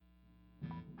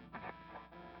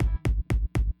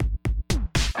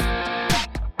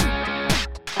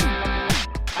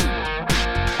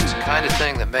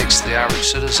thing that makes the average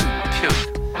citizen puke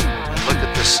and look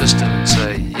at this system and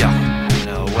say, yeah,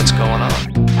 what's going on?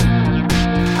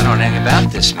 I don't know anything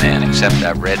about this man except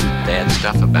I've read bad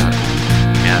stuff about him,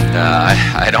 and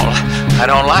I don't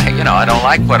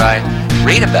like what I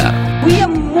read about him. We are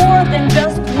more than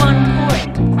just one coin.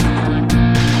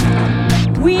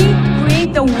 We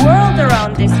create the world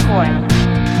around this coin.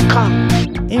 Come,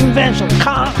 invention,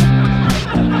 come.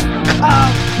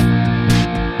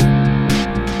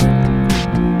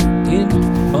 In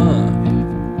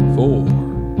 5, 4,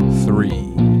 3,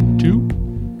 2.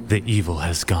 The evil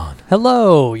has gone.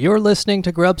 Hello, you're listening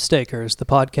to Grubstakers, the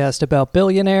podcast about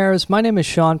billionaires. My name is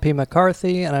Sean P.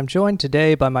 McCarthy, and I'm joined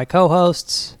today by my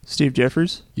co-hosts, Steve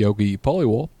Jeffers, Yogi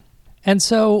Pollywall. And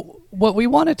so, what we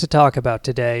wanted to talk about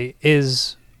today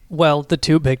is, well, the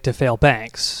too big to fail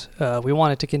banks. We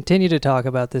wanted to continue to talk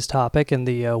about this topic in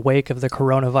the wake of the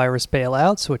coronavirus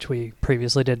bailouts, which we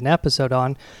previously did an episode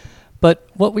on. But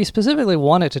what we specifically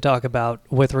wanted to talk about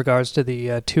with regards to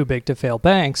the too big to fail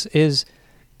banks is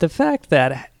the fact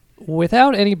that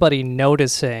without anybody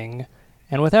noticing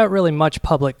and without really much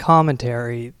public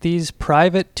commentary, these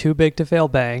private too big to fail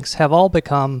banks have all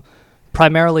become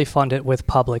primarily funded with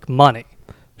public money.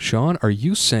 Sean, are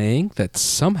you saying that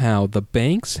somehow the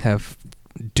banks have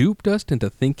duped us into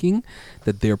thinking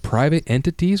that their private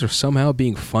entities are somehow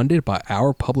being funded by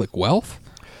our public wealth?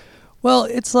 Well,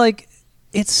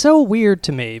 it's so weird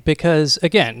to me because,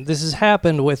 again, this has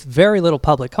happened with very little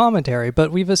public commentary, but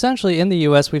we've essentially, in the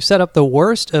U.S., we've set up the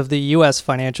worst of the U.S.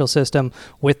 financial system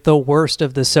with the worst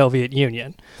of the Soviet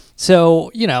Union.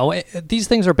 So, these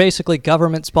things are basically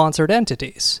government-sponsored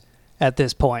entities at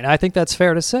this point. I think that's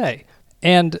fair to say.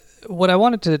 And what I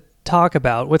wanted to talk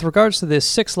about with regards to the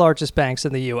 6 largest banks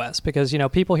in the U.S., because,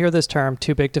 people hear this term,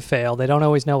 too big to fail. They don't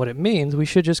always know what it means. We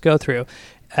should just go through.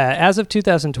 As of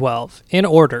 2012, in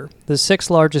order, the 6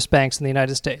 largest banks in the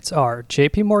United States are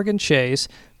J.P. Morgan Chase,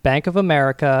 Bank of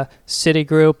America,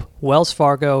 Citigroup, Wells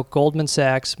Fargo, Goldman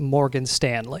Sachs, Morgan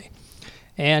Stanley.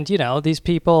 And, these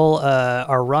people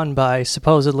are run by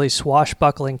supposedly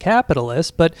swashbuckling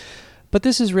capitalists, but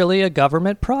this is really a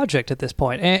government project at this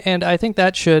point. And I think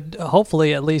that should,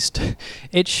 hopefully at least,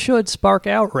 it should spark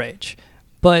outrage.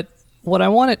 But what I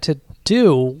want it to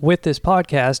do with this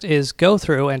podcast is go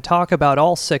through and talk about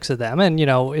all 6 of them. And,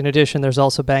 in addition, there's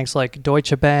also banks like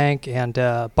Deutsche Bank and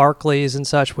Barclays and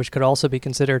such, which could also be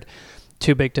considered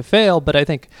too big to fail. But I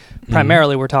think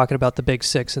primarily we're talking about the big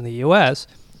 6 in the U.S.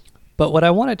 But what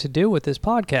I wanted to do with this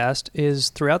podcast is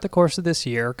throughout the course of this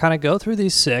year, kind of go through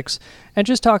these 6 and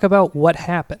just talk about what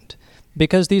happened.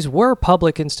 Because these were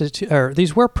private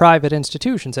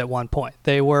institutions at one point.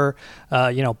 They were,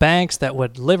 banks that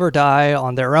would live or die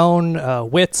on their own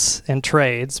wits and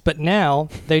trades, but now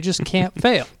they just can't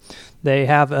fail. They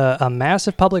have a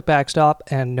massive public backstop,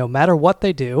 and no matter what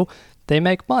they do, they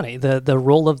make money. The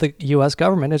role of the U.S.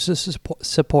 government is to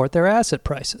support their asset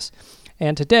prices.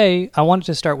 And today, I wanted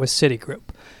to start with Citigroup,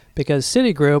 because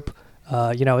Citigroup,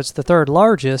 it's the 3rd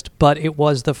largest, but it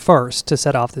was the first to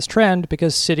set off this trend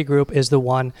because Citigroup is the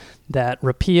one that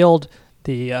repealed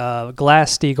the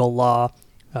Glass-Steagall law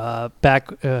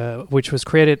which was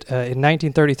created in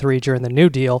 1933 during the New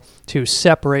Deal to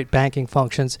separate banking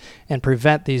functions and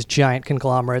prevent these giant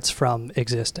conglomerates from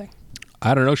existing.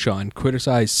 I don't know, Sean.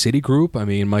 Criticize Citigroup? I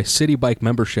mean, my Citi Bike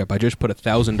membership, I just put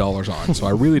 $1,000 on, so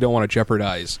I really don't want to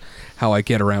jeopardize how I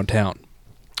get around town.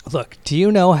 Look, do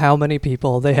you know how many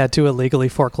people they had to illegally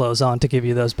foreclose on to give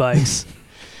you those bikes?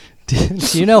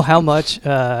 do you know how much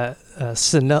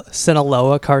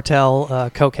Sinaloa cartel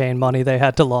cocaine money they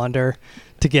had to launder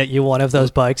to get you one of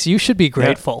those bikes? You should be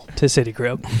grateful to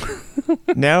Citigroup.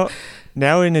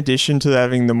 Now, in addition to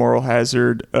having the moral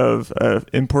hazard of a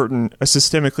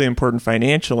systemically important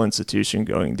financial institution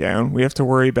going down, we have to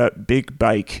worry about Big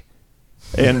Bike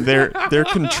and their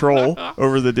control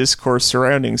over the discourse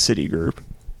surrounding Citigroup.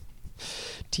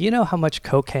 Do you know how much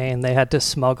cocaine they had to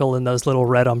smuggle in those little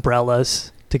red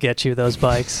umbrellas to get you those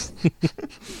bikes?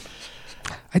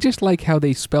 I just like how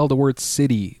they spell the word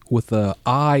city with a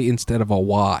I instead of a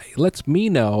Y. It lets me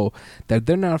know that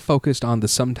they're not focused on the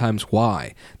sometimes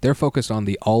Y. They're focused on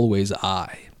the always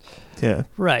I. Yeah.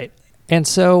 Right. And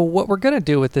so what we're going to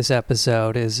do with this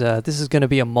episode is this is going to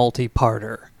be a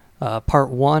multi-parter.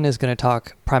 Part 1 is going to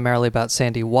talk primarily about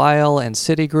Sandy Weill and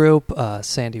Citigroup.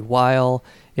 Sandy Weill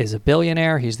is a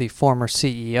billionaire. He's the former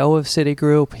CEO of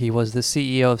Citigroup. He was the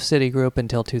CEO of Citigroup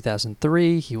until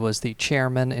 2003. He was the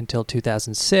chairman until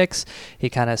 2006. He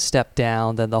kind of stepped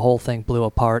down. Then the whole thing blew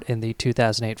apart in the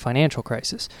 2008 financial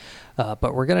crisis.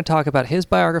 But we're going to talk about his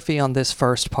biography on this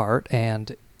first part,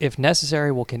 and if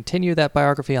necessary, we'll continue that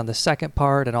biography on the second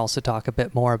part and also talk a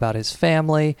bit more about his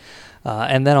family.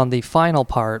 And then on the final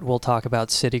part, we'll talk about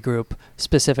Citigroup,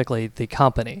 specifically the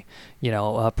company,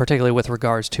 particularly with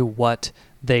regards to what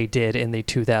they did in the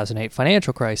 2008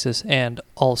 financial crisis and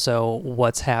also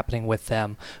what's happening with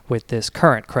them with this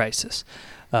current crisis.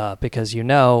 Because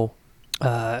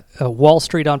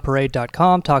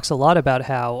WallStreetOnParade.com talks a lot about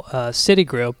how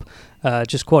Citigroup,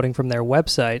 just quoting from their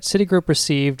website, Citigroup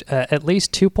received at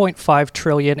least $2.5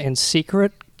 trillion in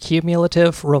secret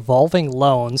cumulative revolving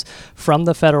loans from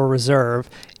the Federal Reserve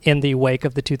in the wake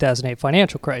of the 2008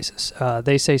 financial crisis.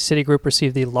 They say Citigroup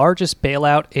received the largest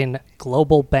bailout in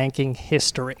global banking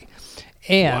history.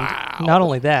 And not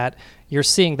only that, you're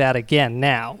seeing that again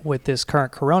now with this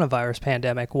current coronavirus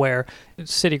pandemic, where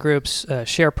Citigroup's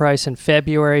share price in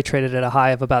February traded at a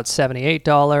high of about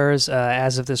 $78.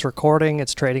 As of this recording,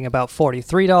 it's trading about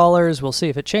 $43. We'll see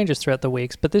if it changes throughout the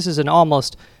weeks, but this is an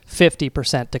almost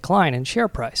 50% decline in share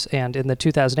price. And in the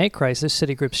 2008 crisis,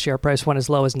 Citigroup's share price went as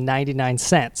low as 99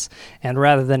 cents. And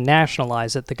rather than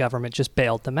nationalize it, the government just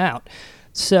bailed them out.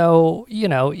 So,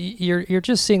 you're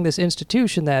just seeing this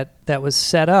institution that was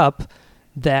set up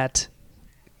that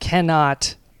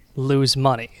cannot lose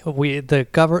money.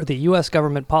 The U.S.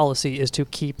 government policy is to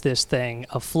keep this thing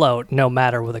afloat no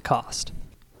matter the cost.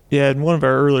 Yeah, in one of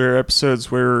our earlier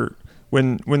episodes, where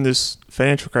when this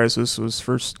financial crisis was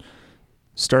first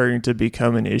starting to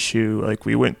become an issue, like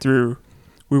we went through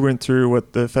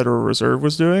what the Federal Reserve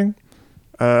was doing.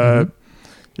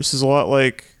 This is a lot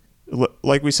like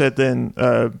we said then.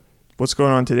 What's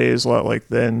going on today is a lot like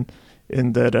then,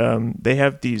 in that they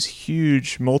have these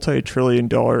huge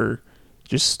multi-trillion-dollar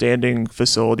just standing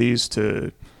facilities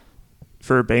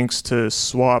for banks to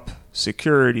swap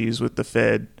securities with the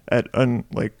Fed at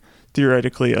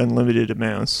theoretically unlimited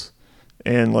amounts.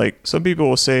 And some people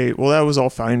will say, well, that was all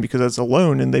fine because that's a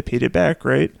loan and they paid it back,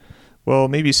 right? Well,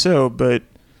 maybe so, but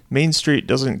Main Street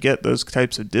doesn't get those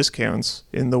types of discounts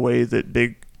in the way that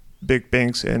big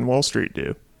banks and Wall Street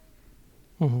do.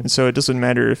 And so it doesn't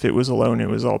matter if it was a loan, it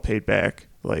was all paid back.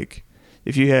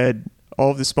 If you had all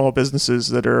of the small businesses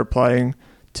that are applying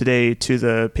today to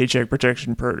the Paycheck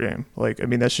Protection Program,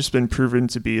 that's just been proven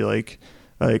to be like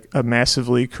a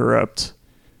massively corrupt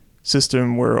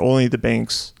system where only the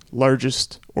bank's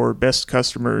largest or best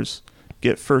customers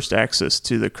get first access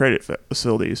to the credit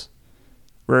facilities,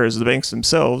 whereas the banks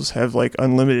themselves have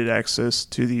unlimited access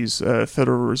to these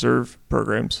Federal Reserve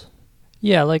programs.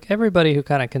 Yeah, everybody who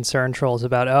kind of concern trolls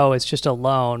about, it's just a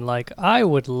loan. I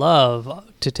would love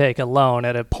to take a loan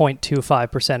at a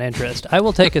 0.25% interest. I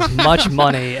will take as much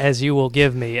money as you will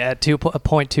give me at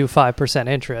 0.25%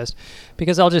 interest,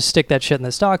 because I'll just stick that shit in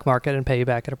the stock market and pay you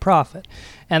back at a profit.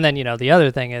 And then, the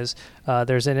other thing is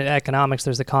there's in economics,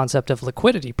 there's the concept of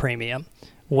liquidity premium,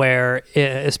 where,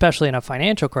 especially in a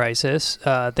financial crisis,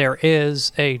 there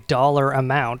is a dollar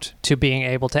amount to being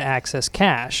able to access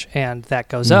cash, and that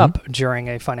goes up during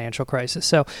a financial crisis.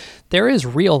 So there is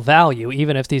real value,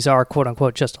 even if these are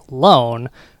quote-unquote just a loan,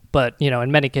 but,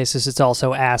 in many cases it's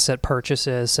also asset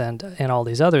purchases and all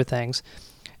these other things.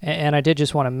 And I did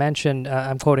just want to mention,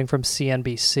 I'm quoting from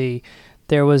CNBC,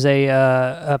 there was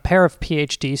a pair of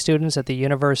PhD students at the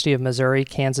University of Missouri,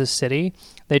 Kansas City.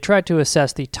 They tried to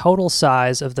assess the total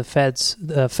size of the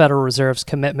Federal Reserve's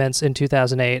commitments in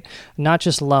 2008, not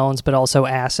just loans, but also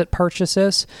asset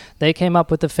purchases. They came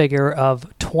up with the figure of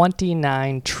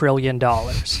 $29 trillion.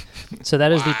 So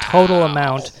that is the total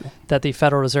amount that the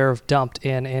Federal Reserve dumped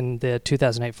in the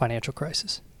 2008 financial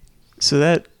crisis. So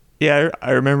that... Yeah,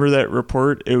 I remember that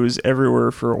report. It was everywhere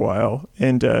for a while,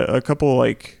 and a couple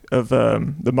of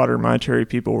the modern monetary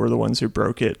people were the ones who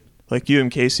broke it.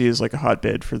 UMKC is a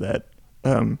hotbed for that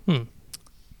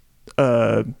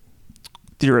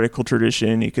theoretical tradition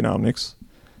in economics.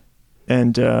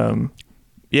 And where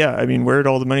did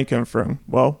all the money come from?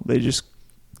 Well,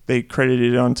 they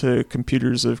credited it onto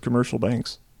computers of commercial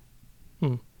banks.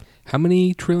 How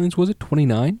many trillions was it?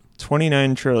 29?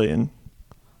 29 trillion.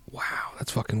 Wow,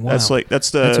 that's fucking wild.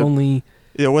 That's only...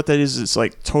 what that is, it's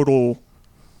total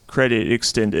credit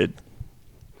extended.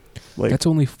 That's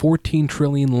only 14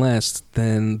 trillion less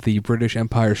than the British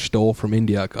Empire stole from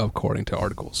India, according to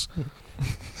articles.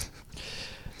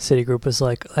 Citigroup was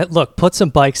like, look, put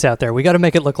some bikes out there. We got to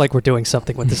make it look like we're doing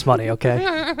something with this money,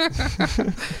 okay?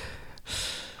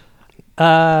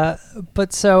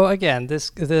 But so again,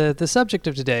 the subject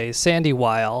of today is Sandy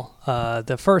Weill,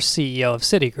 the first CEO of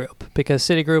Citigroup, because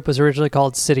Citigroup was originally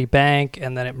called Citibank,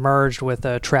 and then it merged with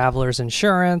Travelers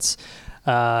Insurance.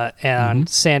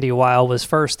 Sandy Weill was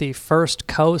the first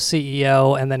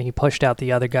co-CEO, and then he pushed out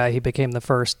the other guy. He became the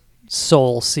first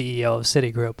sole CEO of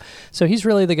Citigroup. So he's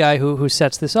really the guy who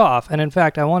sets this off. And in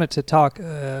fact, I wanted to talk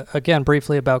again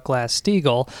briefly about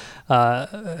Glass-Steagall.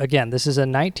 Again, this is a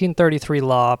 1933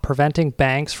 law preventing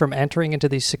banks from entering into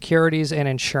the securities and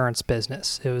insurance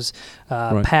business. It was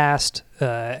passed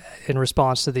in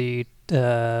response to the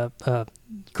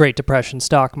Great Depression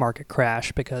stock market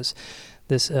crash because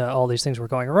all these things were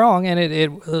going wrong, and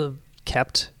it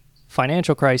kept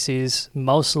financial crises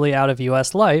mostly out of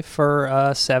U.S. life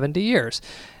for 70 years,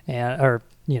 or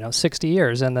 60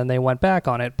 years, and then they went back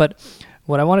on it. But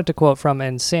what I wanted to quote from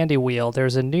in Sandy Weil,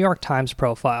 there's a New York Times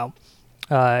profile,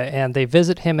 and they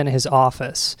visit him in his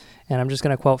office, and I'm just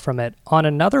going to quote from it. On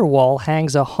another wall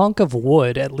hangs a hunk of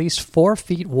wood at least 4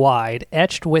 feet wide,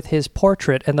 etched with his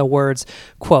portrait and the words,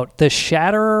 quote, "The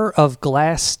Shatterer of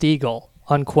Glass-Steagall,"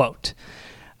 unquote.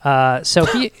 So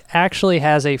he actually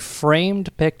has a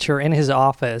framed picture in his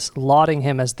office lauding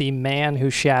him as the man who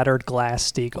shattered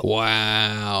Glass-Steagall.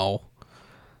 Wow.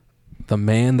 The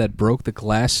man that broke the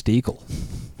Glass-Steagall.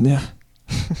 Yeah.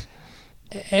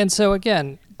 And so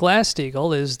again,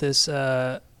 Glass-Steagall is this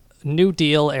New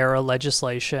Deal era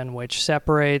legislation which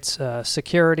separates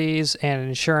securities and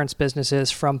insurance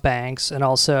businesses from banks, and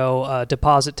also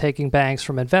deposit-taking banks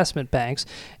from investment banks.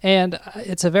 And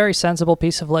it's a very sensible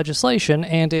piece of legislation,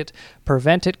 and it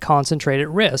prevented concentrated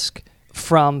risk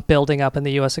from building up in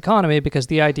the U.S. economy, because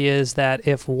the idea is that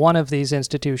if one of these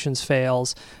institutions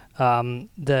fails,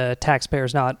 the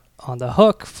taxpayer's not on the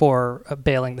hook for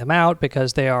bailing them out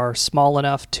because they are small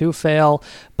enough to fail,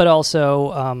 but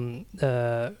also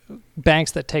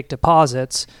banks that take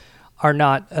deposits are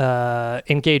not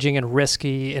engaging in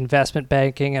risky investment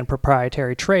banking and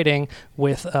proprietary trading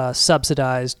with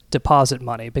subsidized deposit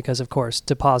money, because, of course,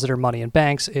 depositor money in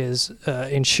banks is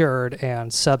insured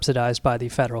and subsidized by the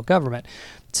federal government.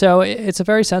 So it's a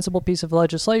very sensible piece of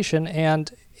legislation,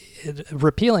 and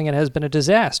repealing it has been a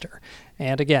disaster.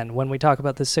 And again, when we talk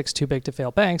about the 6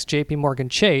 too-big-to-fail banks, JP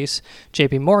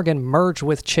Morgan merged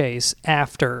with Chase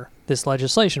after this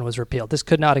legislation was repealed. This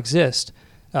could not exist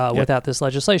without this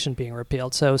legislation being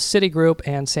repealed. So Citigroup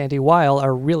and Sandy Weil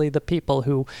are really the people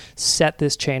who set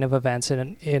this chain of events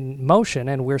in motion,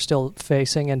 and we're still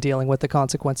facing and dealing with the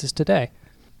consequences today.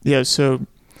 Yeah, so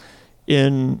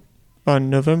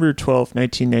on November 12,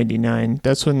 1999,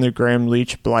 that's when the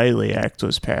Gramm-Leach-Bliley Act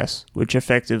was passed, which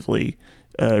effectively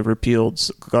repealed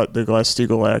the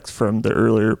Glass-Steagall Act from the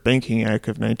earlier Banking Act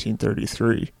of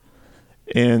 1933.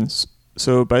 And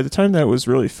so by the time that was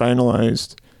really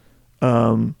finalized,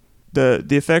 the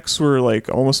effects were like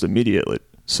almost immediate.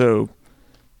 So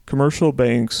commercial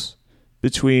banks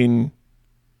between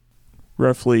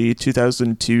roughly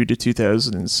 2002 to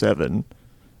 2007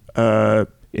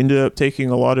 ended up taking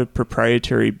a lot of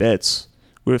proprietary bets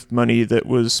with money that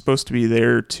was supposed to be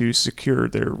there to secure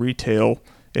their retail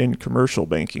and commercial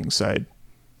banking side.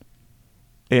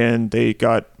 And they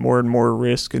got more and more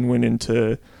risk and went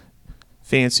into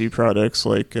fancy products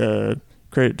like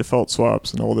credit default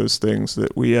swaps and all those things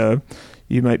that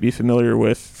you might be familiar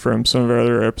with from some of our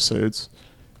other episodes.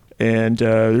 And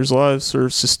there's a lot of sort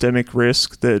of systemic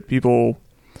risk that people,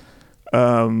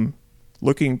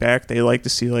 looking back, they like to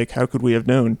see, like, how could we have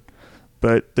known?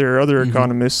 But there are other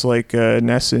economists like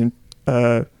Nassim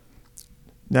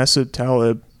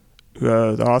Taleb,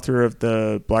 the author of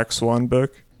the Black Swan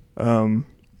book,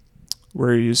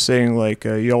 where he was saying, like,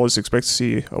 you always expect to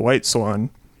see a white swan,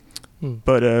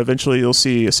 but eventually you'll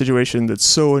see a situation that's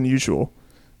so unusual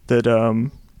that,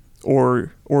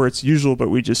 or it's usual, but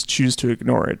we just choose to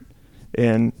ignore it.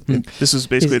 And this is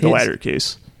basically the latter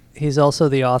case. He's also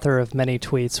the author of many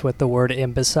tweets with the word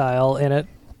imbecile in it.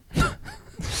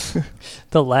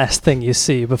 The last thing you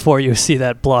see before you see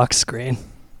that block screen.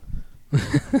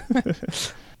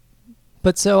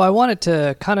 But so I wanted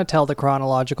to kind of tell the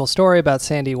chronological story about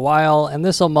Sandy Weil, and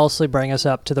this will mostly bring us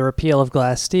up to the repeal of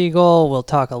Glass-Steagall. We'll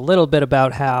talk a little bit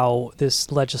about how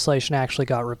this legislation actually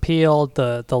got repealed,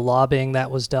 the lobbying that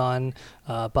was done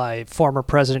by former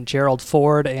President Gerald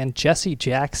Ford and Jesse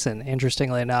Jackson,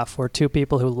 interestingly enough, were two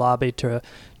people who lobbied to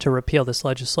repeal this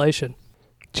legislation.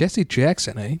 Jesse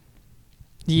Jackson, eh?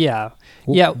 Yeah.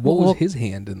 What was his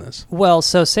hand in this? Well,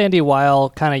 so Sandy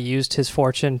Weil kind of used his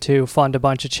fortune to fund a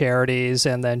bunch of charities,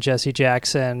 and then Jesse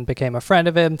Jackson became a friend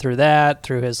of him through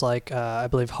his, I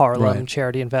believe, Harlem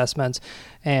charity investments.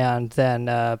 And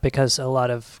then because a lot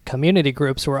of community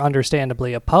groups were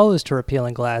understandably opposed to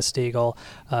repealing Glass-Steagall,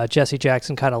 Jesse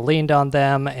Jackson kind of leaned on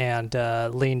them and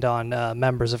leaned on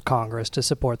members of Congress to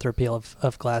support the repeal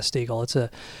of Glass-Steagall. It's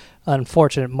an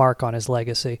unfortunate mark on his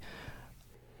legacy.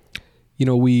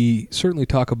 we certainly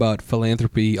talk about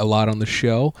philanthropy a lot on the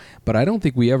show, but I don't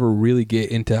think we ever really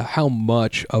get into how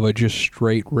much of a just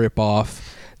straight rip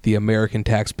off the American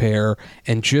taxpayer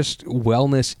and just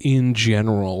wellness in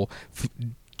general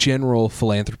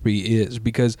philanthropy is,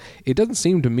 because it doesn't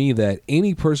seem to me that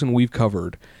any person we've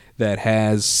covered that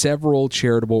has several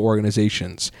charitable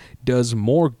organizations does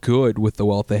more good with the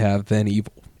wealth they have than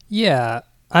evil. Yeah.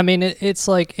 I mean, it's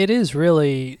like, it is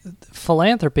really,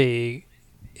 philanthropy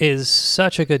is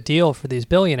such a good deal for these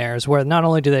billionaires, where not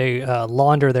only do they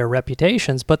launder their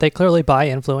reputations, but they clearly buy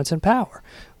influence and power.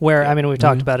 Where, I mean, we've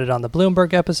talked about it on the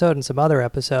Bloomberg episode and some other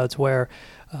episodes where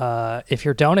if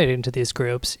you're donating to these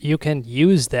groups, you can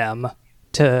use them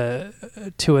to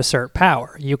assert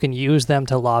power. You can use them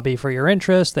to lobby for your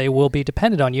interests. They will be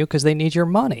dependent on you because they need your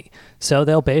money. So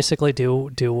they'll basically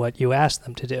do what you ask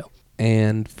them to do.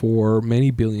 And for many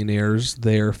billionaires,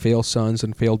 their failed sons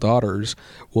and failed daughters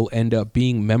will end up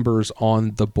being members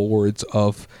on the boards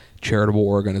of charitable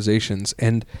organizations.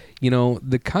 And,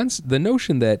 the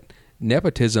notion that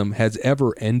nepotism has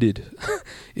ever ended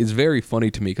is very funny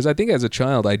to me, because I think as a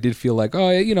child I did feel like,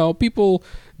 people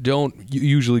don't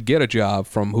usually get a job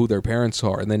from who their parents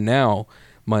are. And then now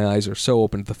my eyes are so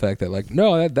open to the fact that,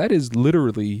 no, that is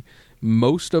literally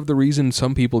most of the reason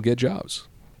some people get jobs.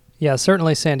 Yeah,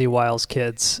 certainly Sandy Weil's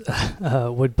kids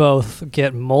would both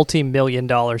get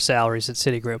multi-million-dollar salaries at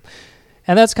Citigroup.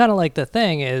 And that's kind of like the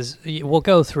thing is, we'll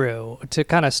go through, to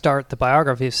kind of start the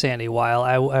biography of Sandy Weil,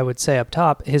 I would say up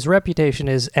top, his reputation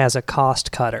is as a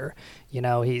cost cutter.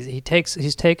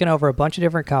 He's taken over a bunch of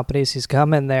different companies. He's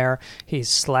come in there, he's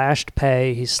slashed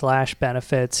pay, he's slashed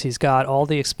benefits, he's got all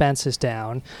the expenses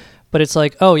down. But it's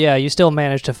like, oh yeah, you still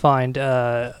managed to find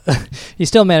room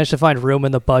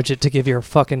in the budget to give your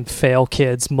fucking fail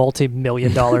kids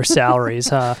multi-million-dollar salaries,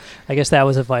 huh? I guess that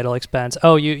was a vital expense.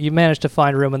 Oh, you managed to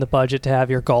find room in the budget to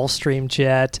have your Gulfstream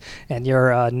jet and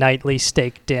your nightly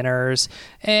steak dinners,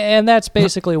 and that's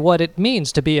basically what it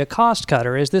means to be a cost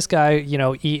cutter. Is this guy,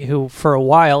 who for a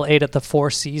while ate at the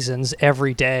Four Seasons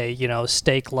every day,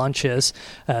 steak lunches,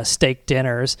 steak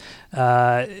dinners.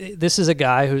 This is a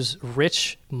guy who's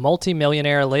rich,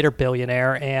 multi-millionaire, later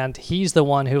billionaire, and he's the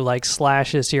one who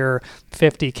slashes your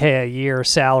 $50K a year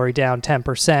salary down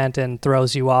 10% and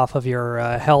throws you off of your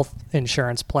health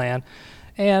insurance plan.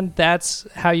 And that's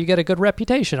how you get a good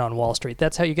reputation on Wall Street.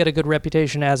 That's how you get a good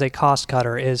reputation as a cost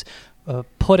cutter, is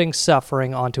putting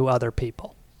suffering onto other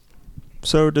people.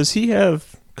 So does he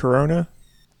have corona?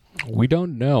 We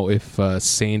don't know if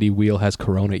Sandy Weil has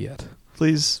corona yet.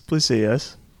 Please say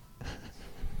yes.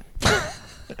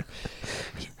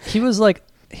 He was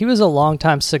a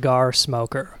longtime cigar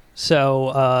smoker.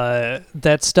 So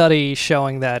that study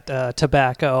showing that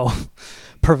tobacco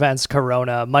prevents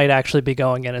corona might actually be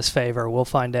going in his favor. We'll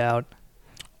find out.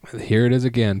 Here it is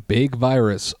again. Big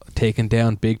virus taking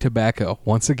down big tobacco.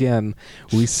 Once again,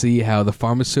 we see how the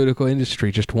pharmaceutical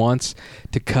industry just wants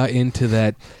to cut into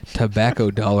that tobacco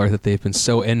dollar that they've been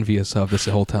so envious of this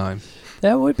whole time.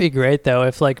 That would be great, though,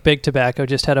 if Big Tobacco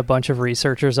just had a bunch of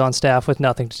researchers on staff with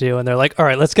nothing to do, and they're like, all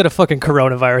right, let's get a fucking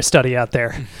coronavirus study out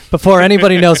there before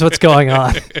anybody knows what's going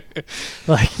on.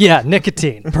 Yeah,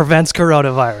 nicotine prevents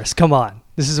coronavirus. Come on.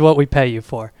 This is what we pay you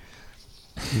for.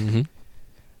 Mm-hmm.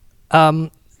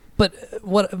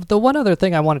 But the one other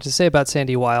thing I wanted to say about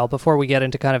Sandy Weil before we get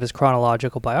into kind of his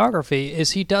chronological biography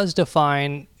is he does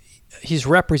define, he's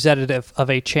representative of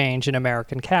a change in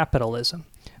American capitalism.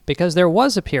 Because there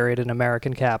was a period in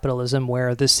American capitalism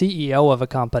where the CEO of a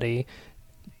company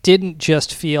didn't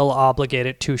just feel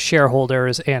obligated to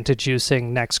shareholders and to juicing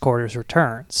next quarter's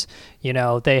returns.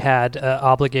 They had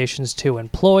obligations to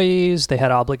employees, they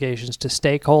had obligations to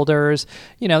stakeholders.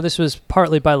 This was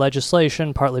partly by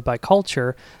legislation, partly by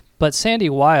culture. But Sandy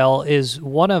Weil is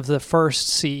one of the first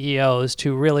CEOs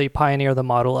to really pioneer the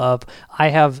model of, I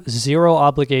have zero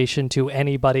obligation to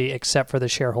anybody except for the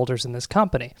shareholders in this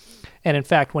company. And in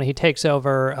fact, when he takes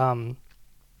over,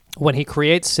 when he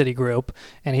creates Citigroup,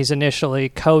 and he's initially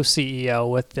co-CEO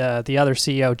with the other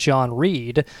CEO, John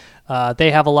Reed,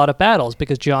 they have a lot of battles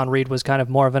because John Reed was kind of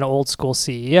more of an old school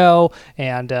CEO,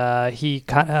 and he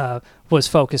kind of was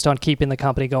focused on keeping the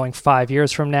company going 5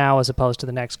 years from now as opposed to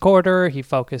the next quarter. He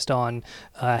focused on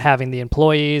having the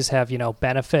employees have,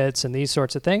 benefits and these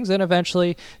sorts of things. And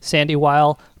eventually Sandy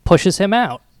Weil pushes him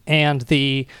out, and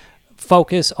the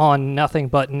focus on nothing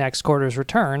but next quarter's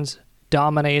returns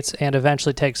dominates and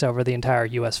eventually takes over the entire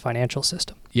U.S. financial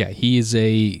system. Yeah, he is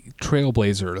a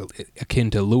trailblazer akin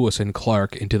to Lewis and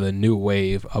Clark into the new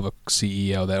wave of a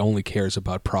CEO that only cares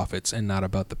about profits and not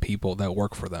about the people that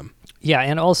work for them. Yeah,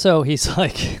 and also he's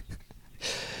like,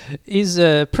 He's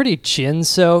pretty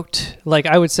gin-soaked. Like,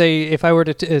 I would say if I were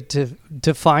to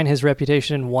define his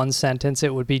reputation in one sentence,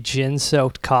 it would be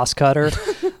gin-soaked cost-cutter.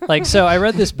 Like, so I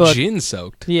read this book.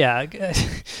 Gin-soaked? Yeah.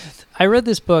 I read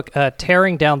this book,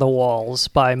 Tearing Down the Walls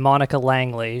by Monica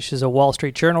Langley. She's a Wall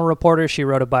Street Journal reporter. She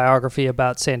wrote a biography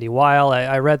about Sandy Weil.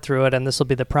 I read through it, and this will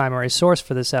be the primary source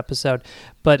for this episode.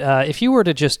 But if you were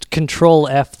to just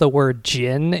Control-F the word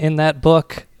gin in that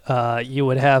book, you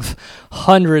would have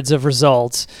hundreds of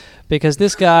results, because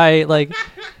this guy,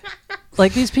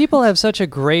 like these people have such a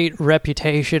great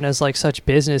reputation as like such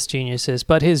business geniuses,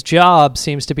 but his job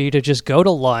seems to be to just go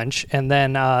to lunch, and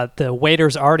then the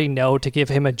waiters already know to give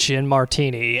him a gin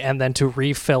martini and then to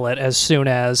refill it as soon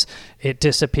as it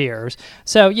disappears.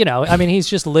 So, you know, I mean, he's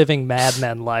just living Mad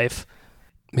Men life.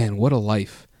 Man, what a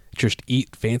life. Just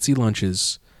eat fancy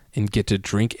lunches and get to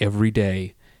drink every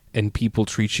day, and people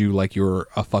treat you like you're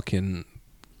a fucking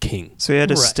king. So he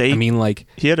had a steak. I mean, like,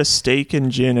 he had a steak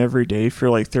and gin every day for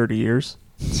like 30 years.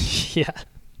 Yeah.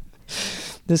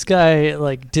 This guy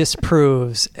like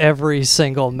disproves every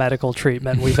single medical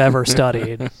treatment we've ever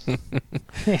studied.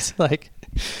 He's like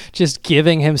just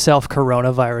giving himself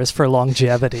coronavirus for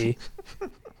longevity.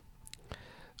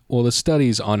 Well, the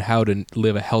studies on how to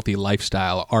live a healthy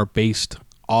lifestyle are based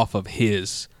off of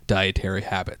his dietary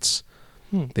habits.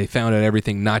 They found out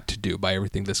everything not to do by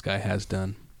everything this guy has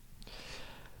done.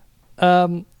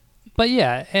 But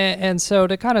yeah, and so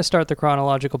to kind of start the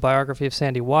chronological biography of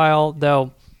Sandy Weil,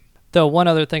 though one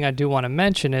other thing I do want to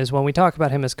mention is when we talk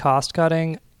about him as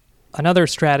cost-cutting, another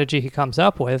strategy he comes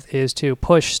up with is to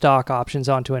push stock options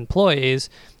onto employees,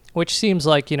 which seems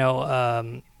like, you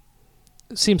know,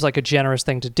 seems like a generous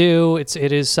thing to do. It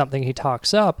is something he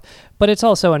talks up, but it's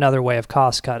also another way of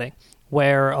cost-cutting,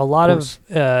 where a lot of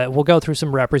we'll go through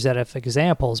some representative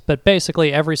examples, but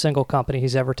basically every single company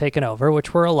he's ever taken over,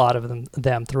 which were a lot of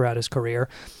them throughout his career,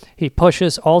 he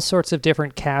pushes all sorts of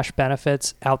different cash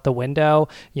benefits out the window.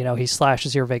 You know, he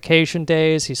slashes your vacation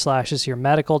days, he slashes your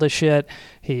medical to shit,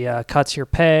 he cuts your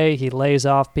pay, he lays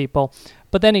off people,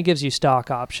 but then he gives you stock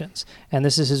options. And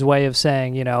this is his way of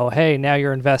saying, you know, hey, now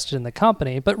you're invested in the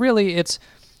company, but really it's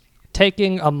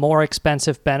taking a more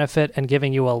expensive benefit and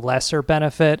giving you a lesser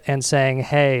benefit and saying,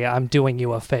 hey, I'm doing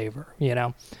you a favor, you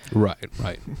know? Right.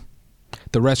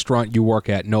 The restaurant you work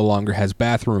at no longer has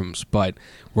bathrooms, but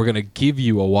we're going to give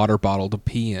you a water bottle to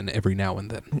pee in every now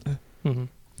and then. Mm-hmm.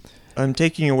 I'm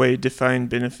taking away defined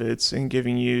benefits and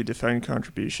giving you defined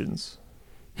contributions.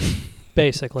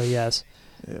 Basically, yes.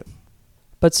 Yeah.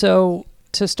 But so,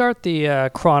 to start the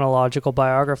chronological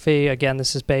biography, again,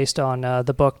 this is based on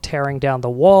the book Tearing Down the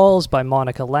Walls by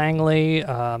Monica Langley.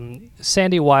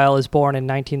 Sandy Weil is born in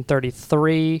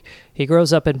 1933. He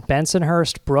grows up in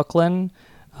Bensonhurst, Brooklyn.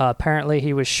 Apparently,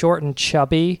 he was short and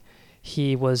chubby.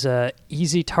 He was an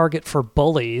easy target for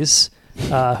bullies,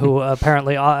 who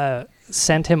apparently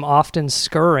sent him often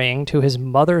scurrying to his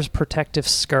mother's protective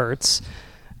skirts.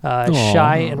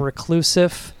 Shy and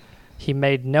reclusive. He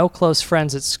made no close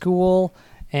friends at school,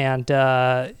 and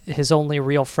his only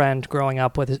real friend growing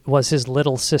up was his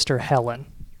little sister Helen.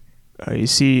 You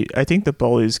see, I think the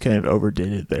bullies kind of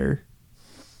overdid it there.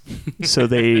 So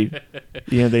they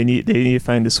need to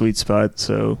find a sweet spot.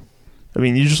 So, I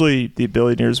mean, usually the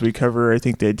billionaires we cover, I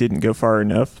think they didn't go far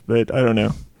enough, but I don't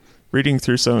know. Reading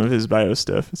through some of his bio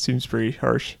stuff, it seems pretty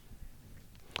harsh.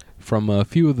 From a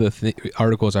few of the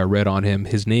articles I read on him,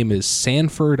 his name is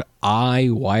Sanford I.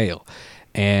 Weil.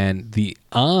 And the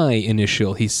I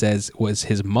initial, he says, was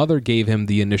his mother gave him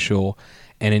the initial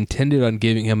and intended on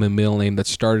giving him a middle name that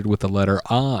started with the letter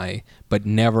I, but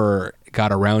never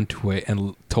got around to it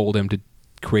and told him to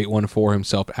create one for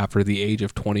himself after the age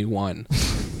of 21.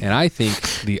 And I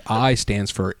think the I stands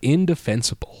for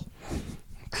indefensible.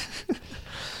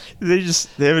 They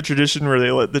have a tradition where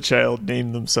they let the child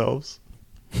name themselves.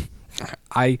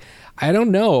 I don't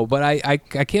know, but I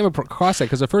came across that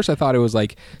because at first I thought it was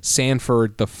like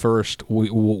Sanford the First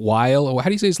Weil. How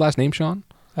do you say his last name, Sean?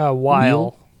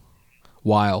 Weil.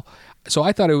 Weil. So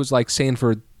I thought it was like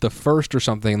Sanford the First or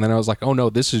something, and then I was like, oh no,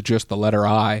 this is just the letter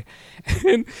I.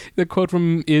 And the quote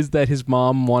from him is that his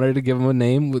mom wanted to give him a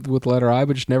name with letter I,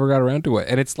 but just never got around to it.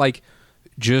 And it's like,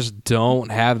 just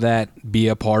don't have that be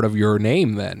a part of your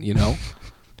name then, you know?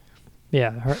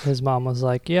 Yeah, his mom was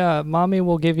like, yeah, Mommy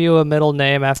will give you a middle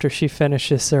name after she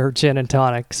finishes her gin and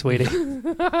tonic, sweetie.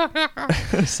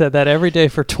 He said that every day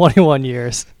for 21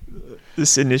 years.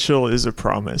 This initial is a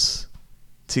promise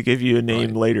to give you a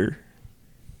name later.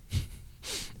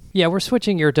 Yeah, we're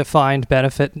switching your defined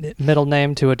benefit middle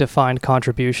name to a defined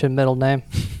contribution middle name.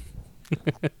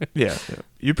 Yeah,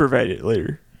 you provide it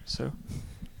later. So,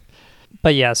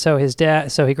 But yeah, so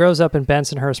he grows up in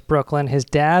Bensonhurst, Brooklyn. His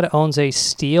dad owns a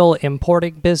steel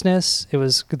importing business. It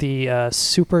was the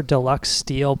Super Deluxe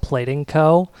Steel Plating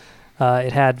Co.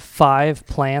 It had 5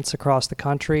 plants across the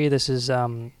country. This is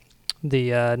the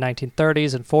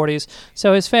 1930s and 40s.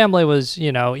 So his family was,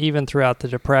 even throughout the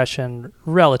Depression,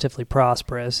 relatively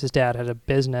prosperous. His dad had a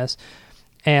business.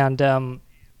 And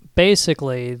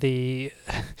basically, the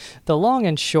long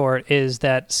and short is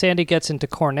that Sandy gets into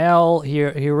Cornell. He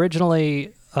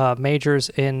originally majors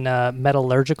in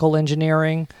metallurgical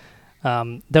engineering,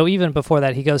 though even before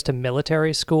that, he goes to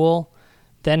military school.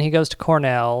 Then he goes to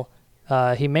Cornell.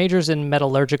 He majors in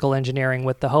metallurgical engineering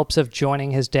with the hopes of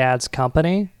joining his dad's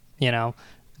company,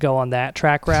 go on that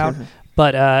track route.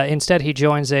 But instead, he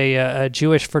joins a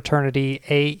Jewish fraternity,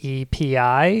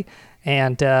 AEPI,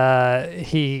 and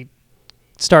he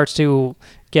starts to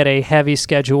get a heavy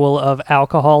schedule of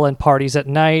alcohol and parties at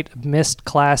night, missed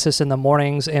classes in the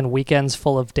mornings, and weekends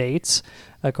full of dates,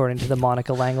 according to the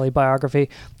Monica Langley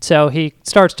biography. So he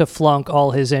starts to flunk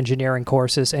all his engineering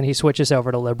courses, and he switches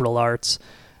over to liberal arts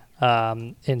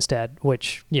instead,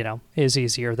 which, is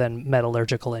easier than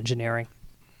metallurgical engineering.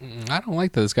 I don't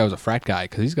like that this guy was a frat guy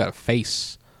because he's got a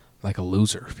face like a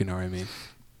loser, if you know what I mean.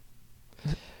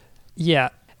 Yeah.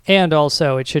 And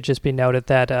also, it should just be noted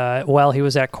that while he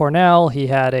was at Cornell, he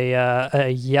had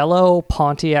a yellow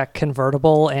Pontiac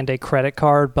convertible and a credit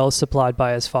card, both supplied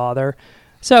by his father.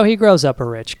 So he grows up a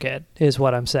rich kid, is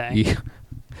what I'm saying. Yeah.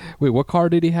 Wait, what car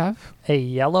did he have? A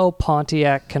yellow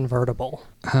Pontiac convertible.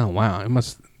 Oh, wow. It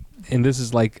must... And this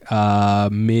is like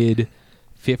mid-50s,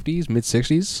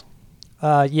 mid-60s?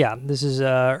 Yeah, this is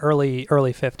early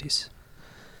 50s.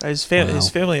 His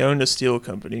family owned a steel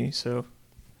company, so,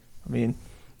 I mean...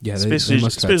 Yeah, it's they basically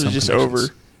must have had some just connections.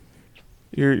 over.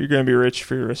 You're going to be rich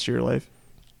for the rest of your life.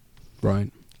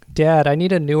 Right. Dad, I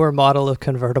need a newer model of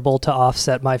convertible to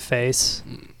offset my face.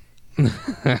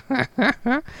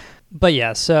 But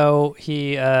yeah, so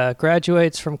he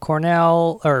graduates from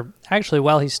Cornell, or actually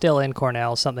while he's still in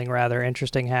Cornell, something rather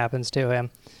interesting happens to him.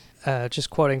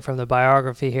 Just quoting from the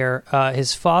biography here,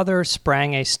 his father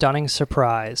sprang a stunning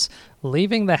surprise.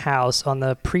 Leaving the house on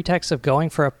the pretext of going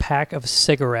for a pack of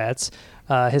cigarettes,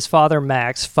 his father,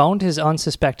 Max, phoned his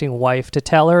unsuspecting wife to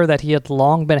tell her that he had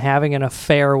long been having an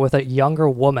affair with a younger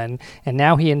woman, and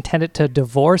now he intended to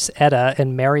divorce Etta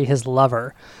and marry his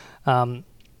lover. And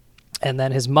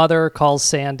then his mother calls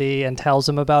Sandy and tells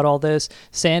him about all this.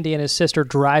 Sandy and his sister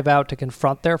drive out to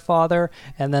confront their father,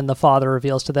 and then the father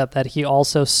reveals to them that he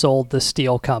also sold the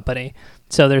steel company.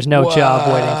 So there's no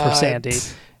job waiting for Sandy.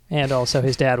 And also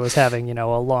his dad was having,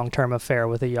 a long-term affair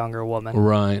with a younger woman.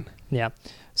 Right. Yeah.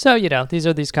 So, these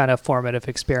are these kind of formative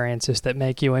experiences that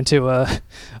make you into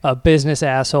a business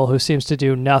asshole who seems to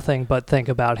do nothing but think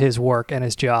about his work and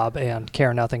his job and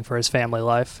care nothing for his family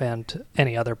life and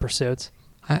any other pursuits.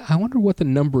 I wonder what the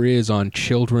number is on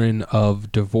children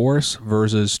of divorce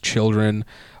versus children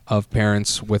of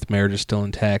parents with marriages still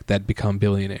intact that become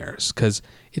billionaires. Because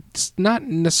it's not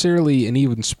necessarily an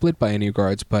even split by any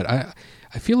regards, but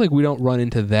I feel like we don't run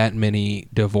into that many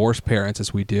divorced parents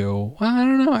as we do. Well, I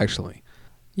don't know, actually.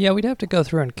 Yeah, we'd have to go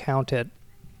through and count it.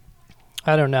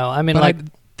 I don't know. I mean, but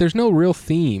there's no real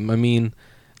theme. I mean,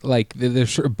 like,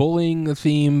 there's sort of bullying the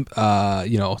theme,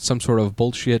 some sort of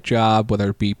bullshit job, whether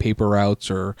it be paper routes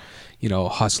or,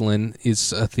 hustling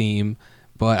is a theme.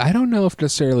 But I don't know if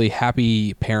necessarily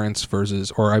happy parents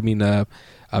versus,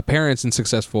 parents in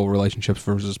successful relationships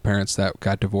versus parents that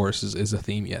got divorced is a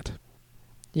theme yet.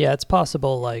 Yeah, it's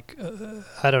possible,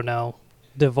 I don't know,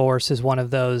 divorce is one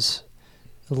of those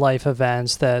life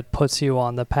events that puts you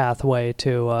on the pathway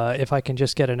to, if I can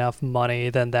just get enough money,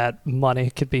 then that money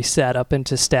could be set up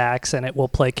into stacks and it will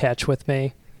play catch with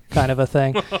me, kind of a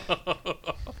thing.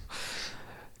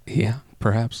 Yeah,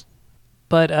 perhaps.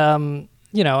 But, and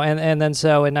then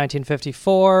so in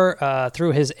 1954,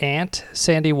 through his aunt,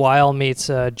 Sandy Weil meets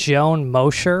Joan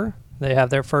Mosher. They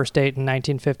have their first date in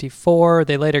 1954.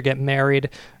 They later get married.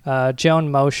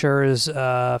 Joan Mosher's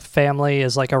family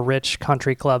is like a rich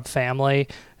country club family.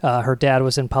 Her dad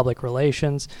was in public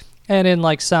relations. And in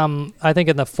I think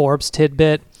in the Forbes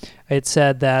tidbit, it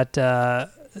said that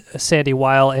Sandy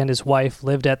Weil and his wife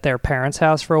lived at their parents'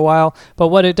 house for a while. But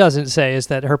what it doesn't say is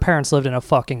that her parents lived in a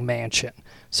fucking mansion.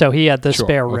 So he had the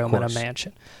spare room in a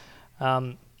mansion.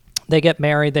 They get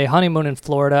married. They honeymoon in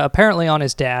Florida, apparently on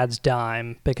his dad's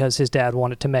dime, because his dad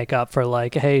wanted to make up for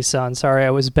hey, son, sorry I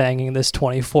was banging this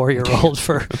 24-year-old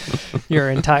for your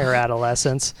entire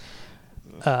adolescence.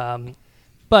 But,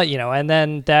 and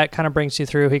then that kind of brings you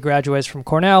through. He graduates from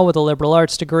Cornell with a liberal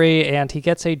arts degree, and he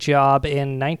gets a job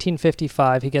in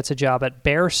 1955. He gets a job at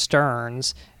Bear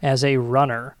Stearns as a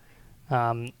runner.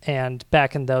 And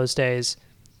back in those days,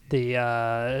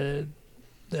 the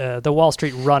Wall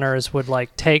Street runners would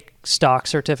like take stock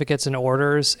certificates and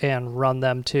orders and run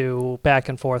them to back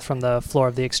and forth from the floor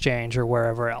of the exchange or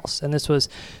wherever else. And this was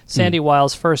Sandy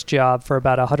Weil's first job for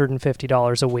about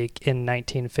 $150 a week in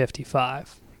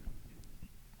 1955.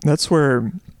 That's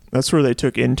where they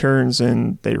took interns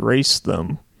and they raced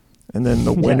them, and then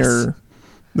the winner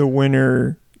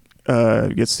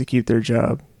gets to keep their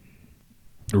job.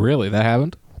 Really, that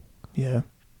happened? Yeah.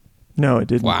 No, it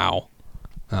didn't. Wow.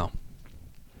 Oh.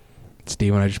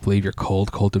 Steven, I just believe your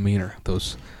cold demeanor.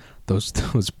 Those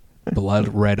blood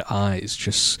red eyes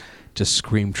just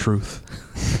scream truth.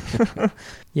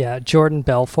 Yeah, Jordan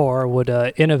Belfort would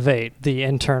innovate the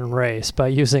intern race by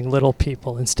using little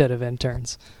people instead of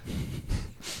interns.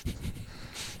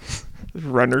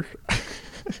 Runner.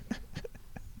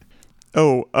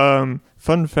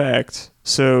 Fun fact.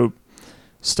 So,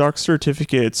 stock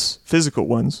certificates, physical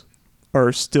ones,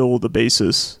 are still the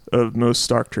basis of most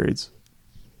stock trades.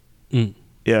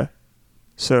 Yeah.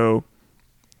 So,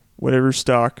 whatever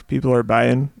stock people are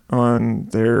buying on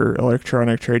their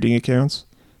electronic trading accounts,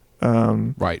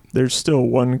 right. There's still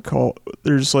one call.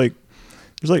 There's like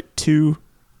two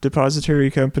depository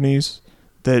companies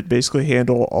that basically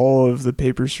handle all of the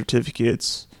paper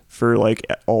certificates for like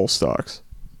all stocks.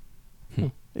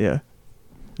 Yeah.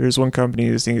 There's one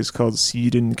company I think it's called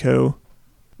Seed & Co.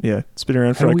 Yeah, it's been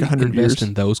around for like 100 years. How do we invest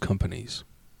in those companies?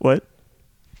 What?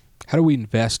 How do we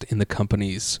invest in the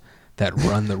companies that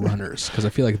run the runners? Because I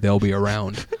feel like they'll be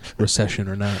around, recession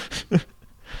or not.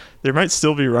 There might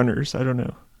still be runners. I don't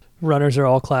know. Runners are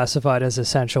all classified as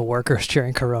essential workers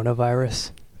during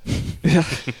coronavirus. Yeah.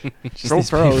 These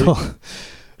people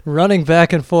running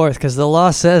back and forth because the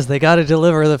law says they got to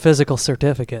deliver the physical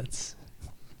certificates.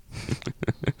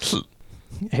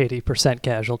 80%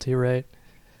 casualty rate.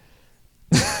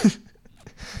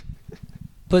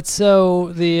 But so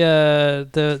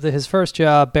his first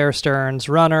job, Bear Stearns,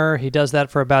 runner. He does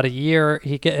that for about a year.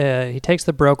 He takes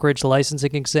the brokerage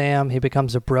licensing exam. He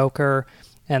becomes a broker,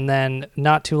 and then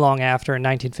not too long after, in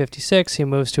 1956, he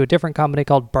moves to a different company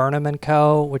called Burnham &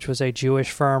 Co., which was a Jewish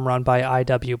firm run by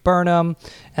I.W. Burnham.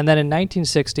 And then in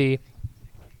 1960,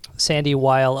 Sandy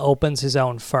Weil opens his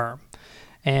own firm.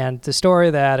 And the story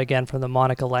of that, again, from the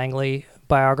Monica Langley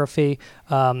biography,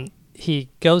 he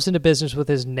goes into business with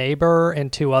his neighbor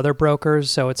and two other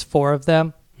brokers, so it's four of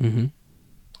them. Mm-hmm.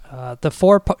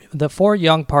 The four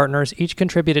young partners each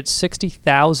contributed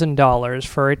 $60,000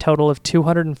 for a total of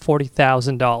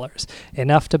 $240,000,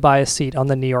 enough to buy a seat on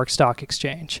the New York Stock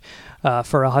Exchange.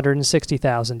 For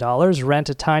 $160,000, rent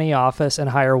a tiny office and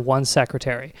hire one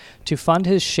secretary. To fund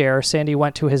his share, Sandy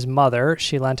went to his mother.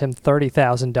 She lent him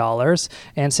 $30,000,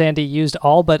 and Sandy used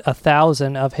all but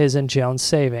 $1,000 of his and Joan's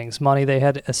savings, money they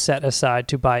had set aside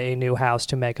to buy a new house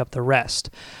to make up the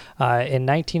rest. In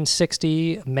May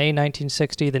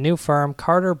 1960, the new firm,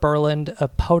 Carter, Burland,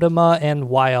 Podema, and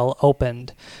Weil,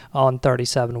 opened on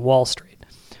 37 Wall Street.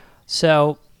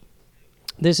 So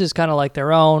this is kind of like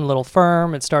their own little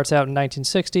firm. It starts out in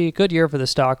 1960, good year for the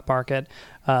stock market.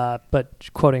 But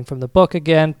quoting from the book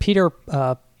again, Peter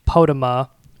Podema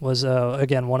was,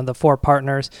 again, one of the four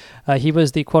partners. He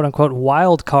was the quote-unquote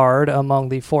wild card among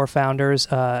the four founders.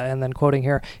 And then quoting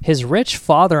here, his rich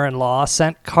father-in-law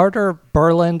sent Carter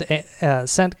Burland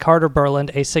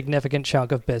a significant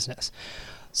chunk of business.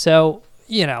 So,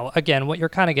 you know, again, what you're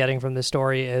kind of getting from this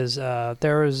story is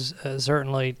there is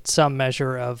certainly some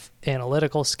measure of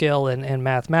analytical skill and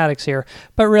mathematics here,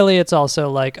 but really it's also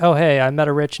like, oh, hey, I met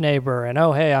a rich neighbor, and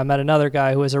oh, hey, I met another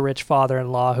guy who is a rich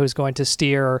father-in-law who's going to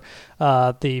steer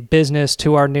the business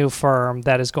to our new firm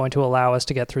that is going to allow us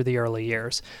to get through the early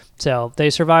years. So they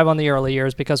survive on the early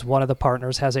years because one of the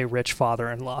partners has a rich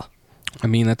father-in-law. I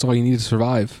mean, that's all you need to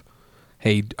survive.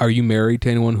 Hey, are you married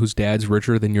to anyone whose dad's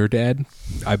richer than your dad?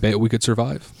 I bet we could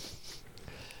survive.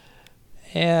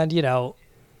 And, you know,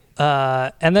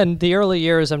 and then the early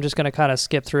years, I'm just going to kind of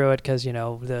skip through it because, you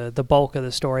know, the bulk of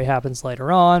the story happens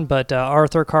later on. But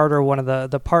Arthur Carter, one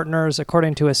of the partners,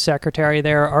 according to his secretary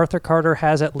there, Arthur Carter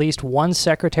has at least one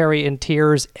secretary in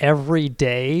tears every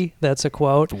day. That's a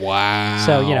quote. Wow.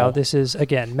 So, you know, this is,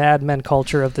 again, Mad Men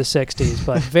culture of the 60s,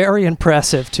 but very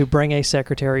impressive to bring a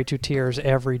secretary to tears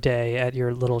every day at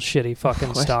your little shitty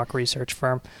fucking stock research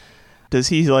firm. Does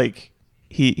he, like,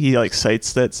 he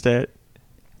cites that stat?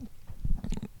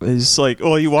 It's like,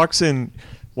 oh, he walks in,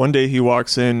 one day he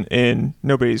walks in and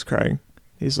nobody's crying.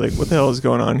 He's like, what the hell is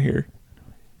going on here?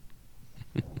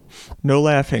 No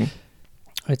laughing.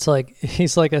 It's like,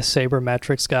 he's like a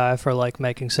sabermetrics guy for like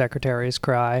making secretaries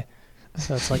cry.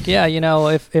 So it's like, yeah, you know,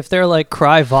 if they're like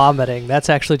cry vomiting, that's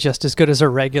actually just as good as a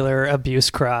regular abuse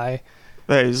cry.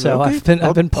 So okay, I've been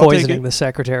I'll take poisoning it. the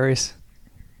secretaries.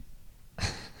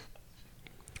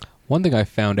 One thing I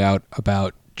found out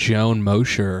about Joan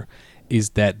Mosher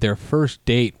is that their first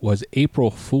date was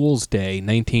April Fool's Day,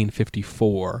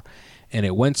 1954, and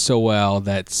it went so well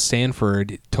that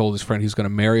Sanford told his friend he was going to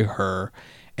marry her,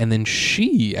 and then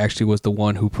she actually was the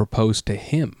one who proposed to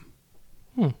him.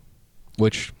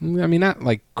 Which, I mean, not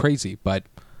like crazy, but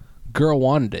girl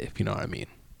wanted it, if you know what I mean.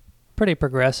 Pretty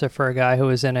progressive for a guy who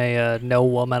was in a no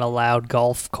woman allowed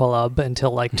golf club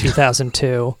until like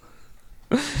 2002.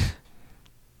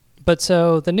 But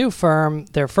so the new firm,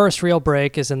 their first real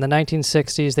break is in the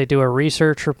 1960s. They do a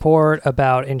research report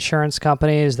about insurance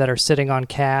companies that are sitting on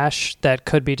cash that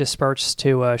could be dispersed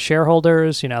to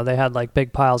shareholders. You know, they had like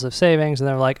big piles of savings, and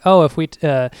they're like, oh,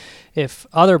 if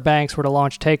other banks were to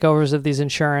launch takeovers of these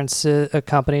insurance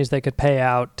companies, they could pay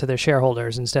out to their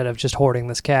shareholders instead of just hoarding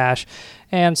this cash.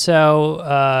 And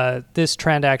so this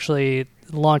trend actually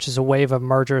launches a wave of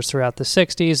mergers throughout the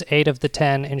 60s. 8 of the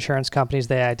 10 insurance companies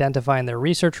they identify in their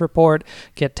research report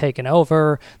get taken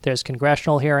over. There's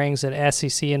congressional hearings, an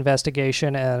SEC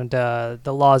investigation, and the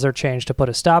laws are changed to put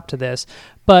a stop to this.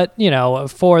 But, you know,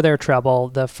 for their trouble,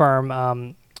 the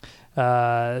firm...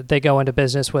 they go into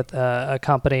business with a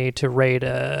company to raid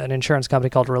an insurance company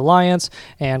called Reliance,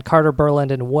 and Carter,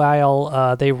 Burland, and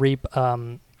Weil, they reap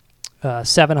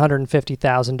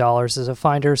 $750,000 as a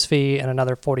finder's fee and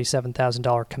another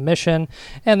 $47,000 commission,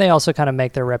 and they also kind of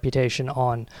make their reputation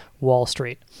on Wall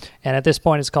Street. And at this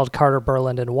point, it's called Carter,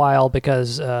 Burland, and Weil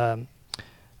because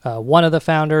one of the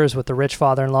founders with the rich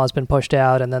father-in-law has been pushed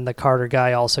out, and then the Carter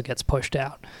guy also gets pushed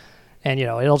out. And, you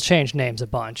know, it'll change names a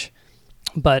bunch.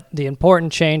 But the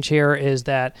important change here is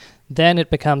that then it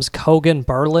becomes Cogan,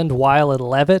 Burland, Weil, and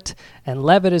Levitt. And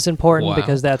Levitt is important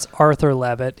because that's Arthur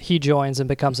Levitt. He joins and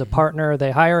becomes a partner.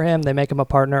 They hire him. They make him a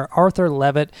partner. Arthur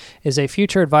Levitt is a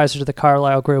future advisor to the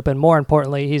Carlyle Group. And more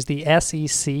importantly, he's the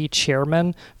SEC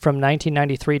chairman from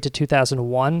 1993 to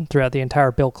 2001 throughout the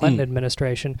entire Bill Clinton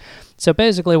administration. So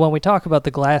basically, when we talk about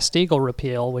the Glass-Steagall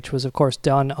repeal, which was, of course,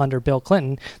 done under Bill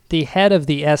Clinton, the head of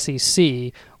the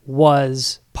SEC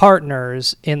was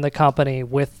partners in the company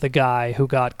with the guy who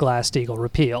got Glass-Steagall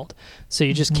repealed. So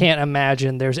you just can't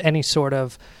imagine there's any sort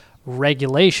of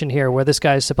regulation here where this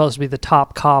guy is supposed to be the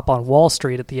top cop on Wall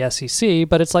Street at the SEC,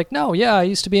 but it's like, no, yeah, I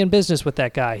used to be in business with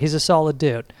that guy. He's a solid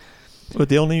dude. But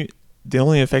the only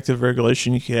effective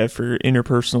regulation you can have for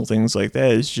interpersonal things like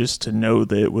that is just to know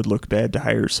that it would look bad to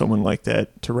hire someone like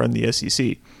that to run the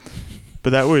SEC. But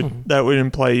that would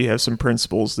imply you have some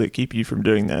principles that keep you from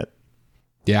doing that.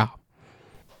 Yeah.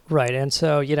 Right, and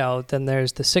so, you know, then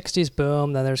there's the 60s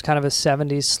boom, then there's kind of a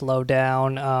 70s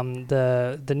slowdown.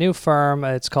 The new firm,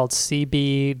 it's called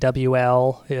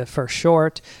CBWL for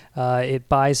short. It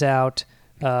buys out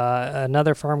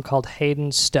another firm called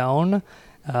Hayden Stone,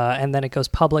 and then it goes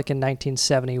public in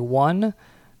 1971.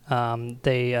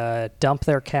 They dump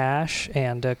their cash,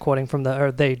 and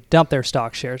they dump their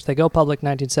stock shares. They go public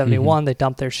 1971. They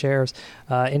dump their shares.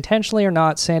 Intentionally or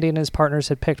not, Sandy and his partners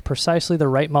had picked precisely the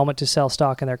right moment to sell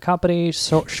stock in their company.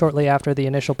 So shortly after the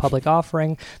initial public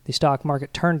offering, the stock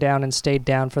market turned down and stayed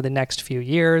down for the next few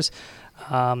years.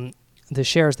 The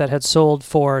shares that had sold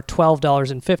for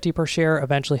 $12.50 per share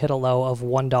eventually hit a low of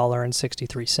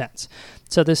 $1.63.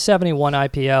 So this 71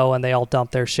 IPO, and they all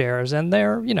dumped their shares, and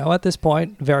they're, you know, at this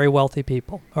point, very wealthy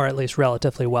people, or at least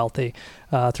relatively wealthy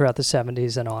throughout the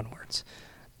 70s and onwards.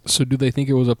 So do they think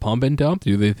it was a pump and dump?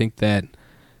 Do they think that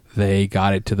they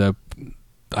got it to the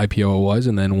IPO it was,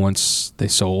 and then once they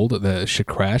sold, the shit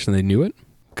crashed and they knew it?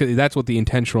 Because that's what the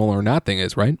intentional or not thing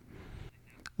is, right?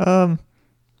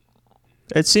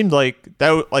 It seemed like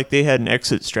they had an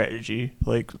exit strategy,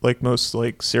 like most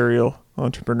like serial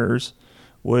entrepreneurs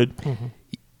would. Mm-hmm.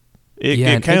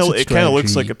 It kind of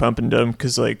looks like a pump and dump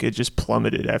because like it just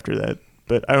plummeted after that.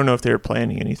 But I don't know if they were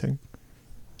planning anything.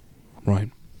 Right.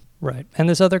 And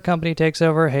this other company takes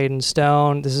over, Hayden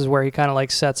Stone. This is where he kind of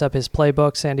like sets up his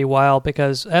playbook, Sandy Weil,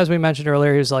 because as we mentioned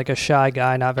earlier, he was like a shy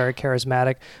guy, not very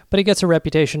charismatic, but he gets a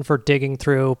reputation for digging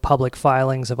through public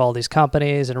filings of all these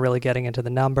companies and really getting into the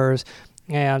numbers.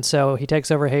 And so he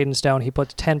takes over Hayden Stone. He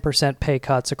puts 10% pay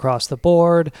cuts across the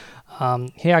board.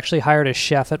 He actually hired a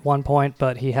chef at one point,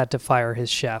 but he had to fire his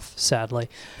chef, sadly.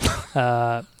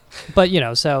 But, you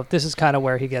know, so this is kind of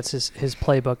where he gets his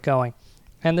playbook going.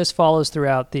 And this follows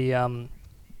throughout the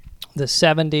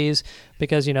 70s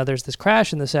because, you know, there's this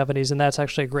crash in the 70s, and that's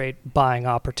actually a great buying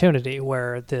opportunity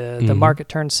where the market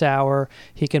turns sour.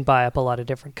 He can buy up a lot of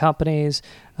different companies.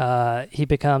 He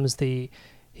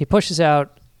pushes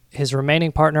out his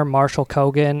remaining partner, Marshall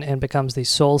Kogan, and becomes the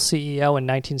sole CEO in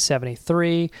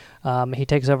 1973. He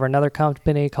takes over another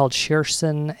company called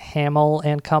Shearson, Hamel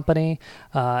and Company,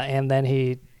 and then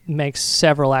he makes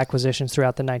several acquisitions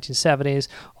throughout the 1970s,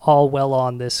 all well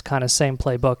on this kind of same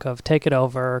playbook of take it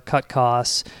over, cut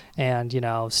costs, and,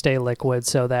 stay liquid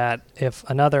so that if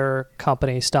another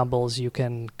company stumbles, you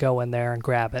can go in there and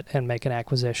grab it and make an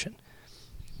acquisition.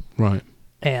 Right.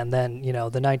 And then, the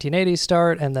 1980s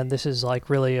start, and then this is like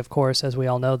really, of course, as we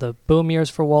all know, the boom years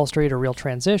for Wall Street, a real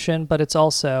transition, but it's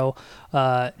also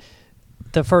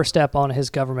the first step on his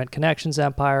government connections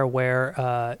empire,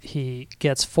 where he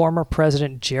gets former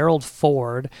President Gerald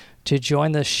Ford to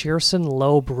join the Shearson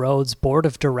Loeb Rhodes Board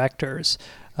of Directors,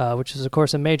 which is, of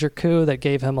course, a major coup that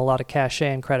gave him a lot of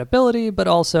cachet and credibility, but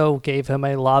also gave him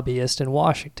a lobbyist in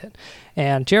Washington.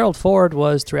 And Gerald Ford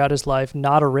was, throughout his life,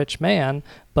 not a rich man,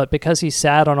 but because he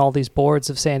sat on all these boards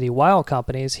of Sandy Weill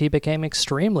companies, he became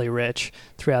extremely rich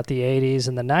throughout the 80s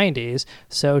and the 90s.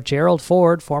 So Gerald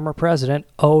Ford, former president,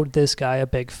 owed this guy a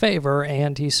big favor,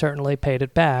 and he certainly paid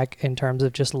it back in terms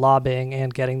of just lobbying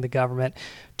and getting the government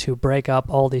to break up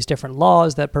all these different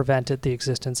laws that prevented the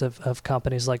existence of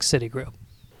companies like Citigroup.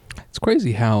 It's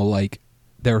crazy how,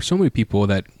 there are so many people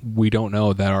that we don't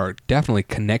know that are definitely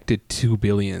connected to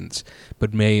billions,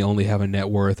 but may only have a net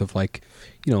worth of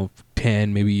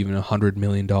 10, maybe even $100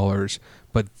 million.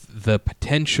 But the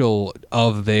potential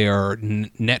of their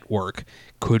network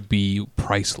could be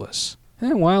priceless.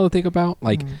 And wild to think about.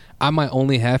 I might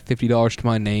only have $50 to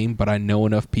my name, but I know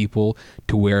enough people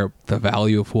to where the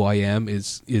value of who I am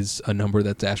is a number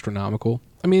that's astronomical.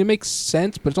 I mean, it makes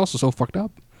sense, but it's also so fucked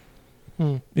up.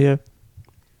 Yeah.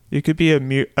 You could be a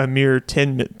mere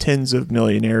tens of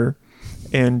millionaire,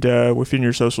 and within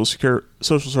your social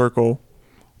circle,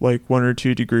 1 or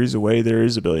 2 degrees away, there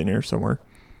is a billionaire somewhere.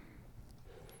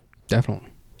 Definitely.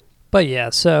 But yeah,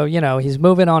 so, he's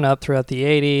moving on up throughout the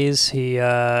 80s. He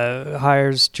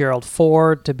hires Gerald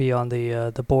Ford to be on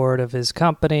the board of his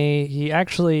company. He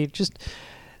actually just,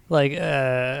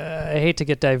 I hate to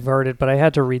get diverted, but I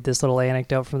had to read this little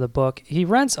anecdote from the book. He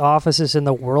rents offices in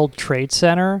the World Trade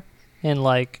Center in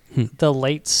the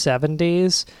late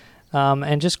 70s.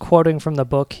 And just quoting from the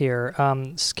book here,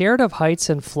 scared of heights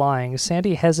and flying,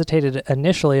 Sandy hesitated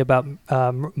initially about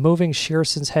moving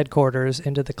Shearson's headquarters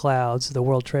into the clouds, the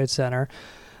World Trade Center.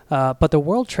 But the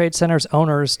World Trade Center's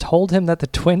owners told him that the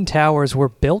Twin Towers were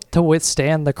built to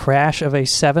withstand the crash of a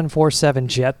 747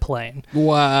 jet plane.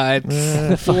 What?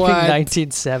 The fucking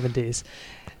 1970s.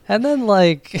 And then,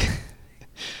 look,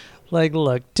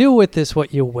 do with this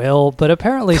what you will, but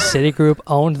apparently Citigroup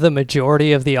owned the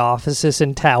majority of the offices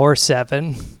in Tower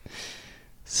 7.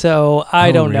 So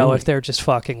I don't know if they're just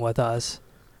fucking with us.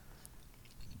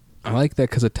 I like that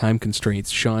because of time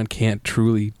constraints. Sean can't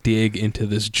truly dig into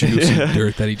this juicy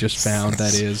dirt that he just found.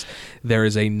 That is, there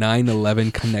is a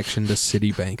 9/11 connection to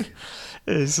Citibank.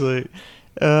 It's we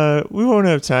won't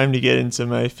have time to get into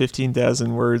my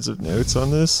 15,000 words of notes on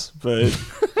this, but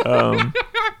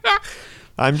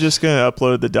I'm just going to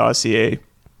upload the dossier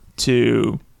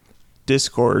to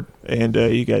Discord, and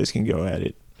you guys can go at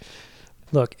it.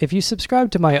 Look, if you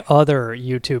subscribe to my other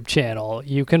YouTube channel,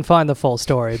 you can find the full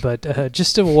story. But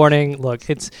just a warning, look,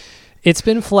 it's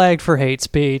been flagged for hate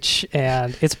speech,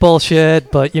 and it's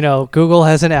bullshit. But, Google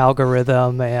has an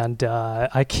algorithm, and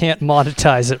I can't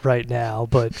monetize it right now.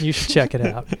 But you should check it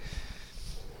out.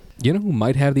 You know who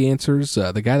might have the answers?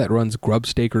 The guy that runs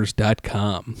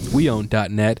grubstakers.com. We own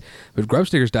 .net, but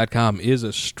grubstakers.com is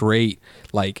a straight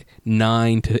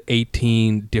 9 to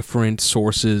 18 different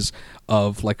sources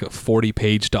of a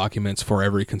 40-page documents for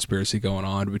every conspiracy going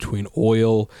on between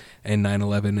oil and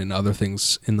 9/11 and other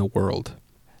things in the world.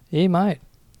 He might.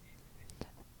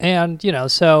 And,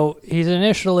 so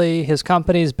his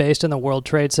company's based in the World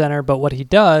Trade Center, but what he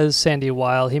does, Sandy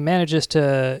Weill, he manages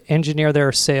to engineer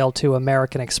their sale to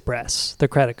American Express, the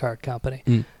credit card company.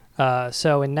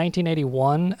 So in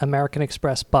 1981, American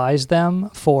Express buys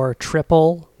them for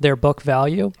triple their book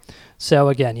value. So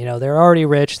again, they're already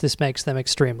rich. This makes them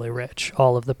extremely rich,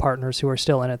 all of the partners who are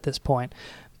still in at this point.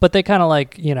 But they kind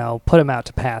of put him out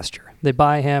to pasture. They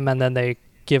buy him and then they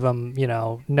give him,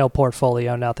 no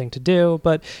portfolio, nothing to do.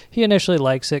 But he initially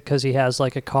likes it because he has a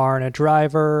car and a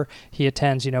driver. He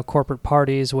attends, corporate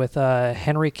parties with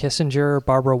Henry Kissinger,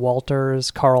 Barbara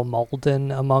Walters, Carl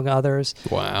Malden, among others.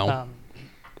 Wow.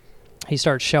 He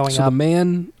starts showing up. So the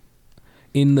man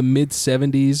in the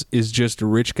mid-70s is just a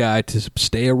rich guy to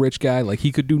stay a rich guy?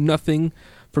 He could do nothing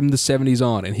from the 70s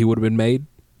on and he would have been made?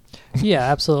 Yeah,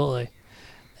 absolutely.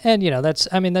 And,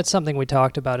 that's something we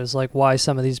talked about is why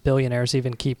some of these billionaires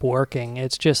even keep working.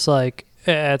 It's just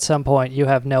at some point you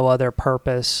have no other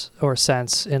purpose or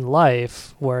sense in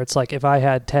life, where it's like, if I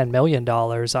had $10 million,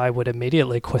 I would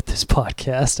immediately quit this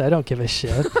podcast. I don't give a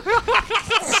shit.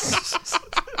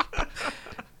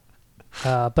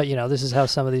 But, you know, this is how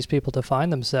some of these people define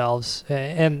themselves.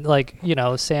 And like, you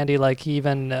know, Sandy, like,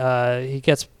 even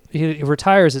he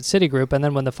retires at Citigroup, and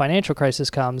then when the financial crisis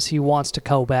comes, he wants to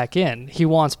go back in. He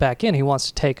wants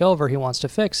to take over. He wants to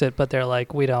fix it. But they're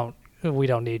like, we don't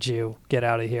need you. Get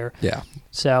out of here. Yeah.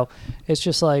 So it's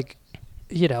just like,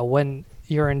 you know, when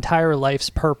your entire life's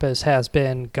purpose has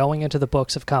been going into the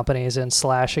books of companies and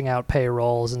slashing out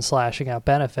payrolls and slashing out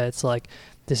benefits, like,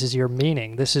 this is your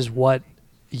meaning. This is what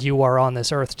you are on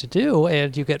this earth to do,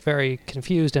 and you get very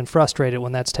confused and frustrated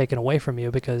when that's taken away from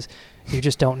you, because you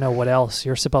just don't know what else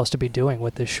you're supposed to be doing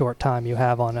with this short time you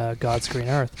have on God's green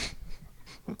earth.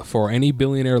 For any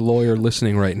billionaire lawyer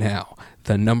listening right now,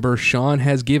 the number Sean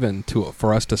has given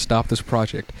for us to stop this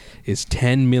project is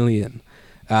 10 million.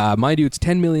 Mind you, it's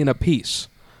 10 million apiece.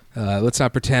 Let's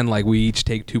not pretend like we each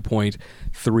take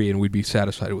 2.3 and we'd be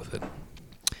satisfied with it.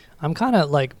 I'm kind of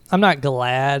like, I'm not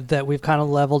glad that we've kind of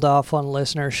leveled off on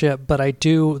listenership, but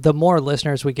the more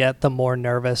listeners we get, the more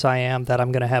nervous I am that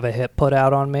I'm going to have a hit put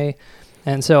out on me.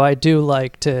 And so I do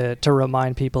like to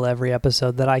remind people every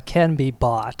episode that I can be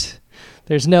bought.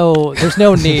 There's no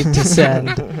need to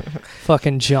send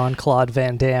fucking Jean-Claude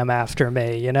Van Damme after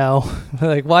me, you know?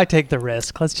 Like, why take the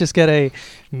risk? Let's just get a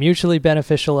mutually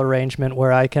beneficial arrangement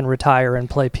where I can retire and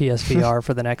play PSVR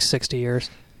for the next 60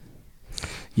 years.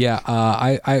 Yeah,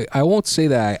 I won't say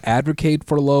that I advocate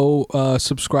for low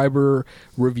subscriber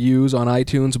reviews on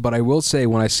iTunes, but I will say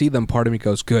when I see them, part of me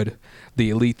goes, good. The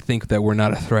elite think that we're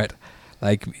not a threat.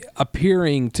 Like,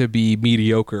 appearing to be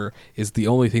mediocre is the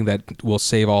only thing that will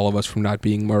save all of us from not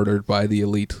being murdered by the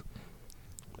elite.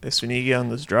 This we need to get on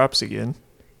those drops again.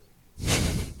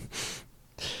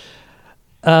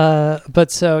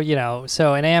 But so, you know,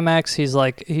 so in Amex,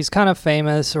 he's kind of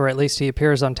famous, or at least he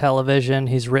appears on television.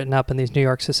 He's written up in these New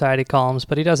York Society columns,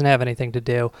 but he doesn't have anything to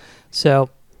do. So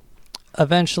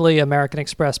eventually American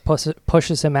Express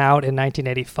pushes him out in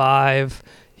 1985.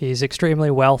 He's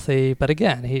extremely wealthy, but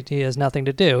again, he has nothing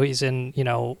to do. He's in, you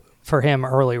know, for him,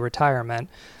 early retirement.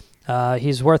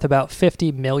 He's worth about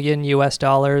 $50 million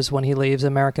when he leaves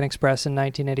American Express in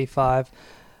 1985.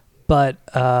 But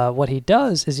what he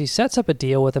does is he sets up a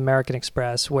deal with American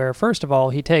Express where, first of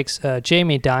all, he takes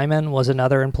Jamie Dimon, was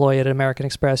another employee at American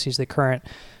Express. He's the current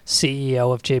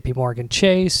CEO of JP Morgan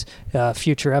Chase.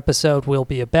 Future episode will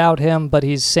be about him, but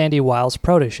he's Sandy Weil's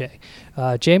protege.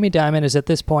 Jamie Dimon is at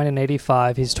this point in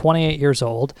 85. He's 28 years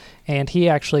old, and he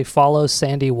actually follows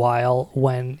Sandy Weil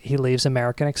when he leaves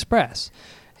American Express.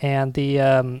 And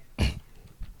the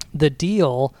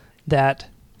deal that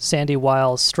Sandy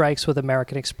Weil strikes with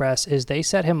American Express is they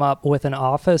set him up with an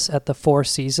office at the Four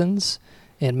Seasons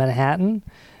in Manhattan.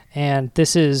 And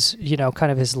this is, you know,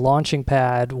 kind of his launching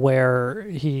pad where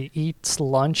he eats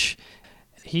lunch.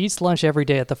 He eats lunch every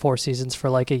day at the Four Seasons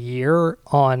for like a year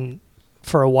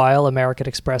for a while, American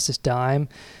Express's dime.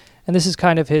 And this is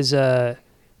kind of his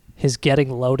getting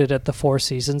loaded at the Four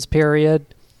Seasons period,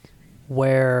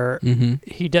 where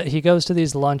he goes to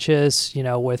these lunches, you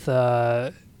know, with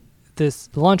this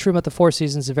lunchroom at the Four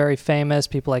Seasons is very famous.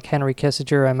 People like Henry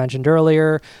Kissinger, I mentioned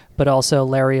earlier, but also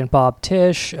Larry and Bob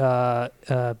Tisch,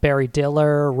 Barry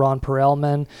Diller, Ron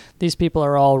Perelman. These people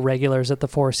are all regulars at the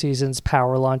Four Seasons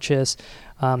power lunches.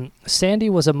 Sandy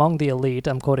was among the elite.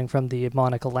 I'm quoting from the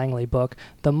Monica Langley book.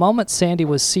 The moment Sandy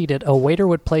was seated, a waiter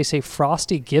would place a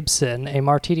Frosty Gibson, a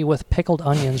martini with pickled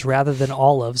onions rather than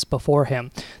olives, before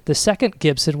him. The second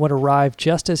Gibson would arrive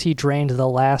just as he drained the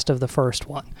last of the first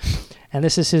one. And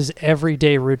this is his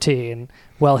everyday routine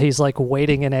while he's like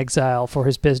waiting in exile for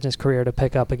his business career to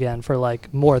pick up again for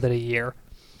like more than a year.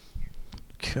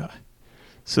 God.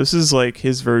 So this is like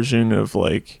his version of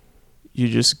like, you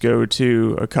just go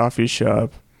to a coffee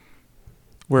shop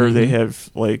where they have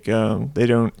like, they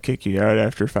don't kick you out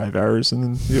after 5 hours and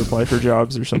then you apply for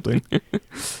jobs or something.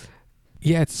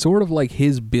 Yeah, it's sort of like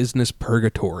his business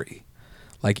purgatory.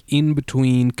 Like, in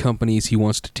between companies he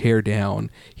wants to tear down,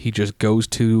 he just goes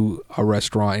to a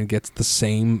restaurant and gets the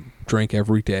same drink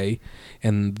every day,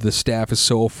 and the staff is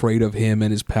so afraid of him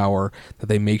and his power that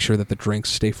they make sure that the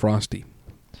drinks stay frosty.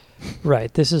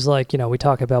 Right. This is like, you know, we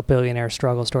talk about billionaire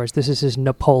struggle stories. This is his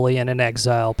Napoleon in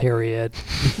exile period.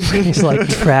 He's like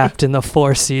trapped in the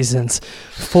Four Seasons,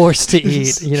 forced to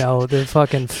eat, you know, the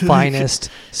fucking finest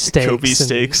steaks. Kobe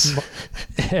steaks.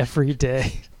 Every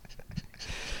day.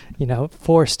 You know,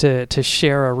 forced to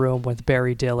share a room with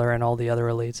Barry Diller and all the other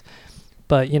elites.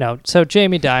 But, so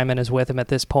Jamie Dimon is with him at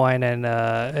this point and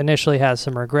initially has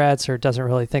some regrets or doesn't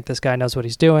really think this guy knows what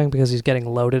he's doing because he's getting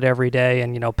loaded every day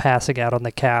and, passing out on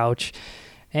the couch.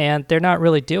 And they're not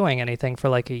really doing anything for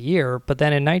like a year. But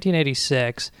then in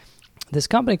 1986, this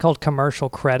company called Commercial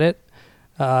Credit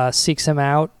seeks him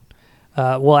out.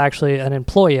 Actually, an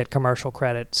employee at Commercial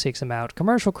Credit seeks him out.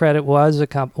 Commercial Credit was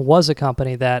a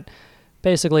company that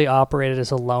basically operated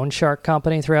as a loan shark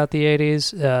company throughout the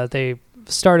 80s. They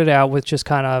started out with just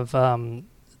kind of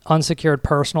unsecured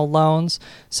personal loans.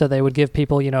 So they would give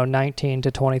people, 19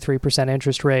 to 23%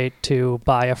 interest rate to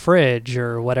buy a fridge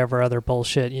or whatever other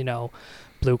bullshit,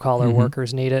 blue-collar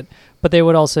workers needed. But they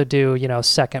would also do,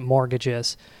 second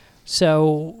mortgages.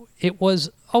 So it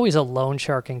was always a loan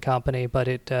sharking company, but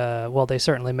they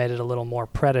certainly made it a little more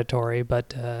predatory. But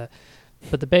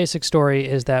the basic story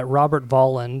is that Robert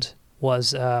Volland was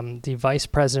the vice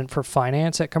president for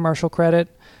finance at Commercial Credit.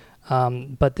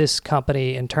 But this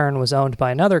company, in turn, was owned by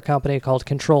another company called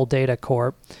Control Data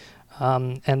Corp.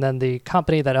 And then the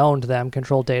company that owned them,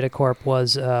 Control Data Corp,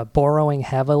 was borrowing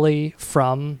heavily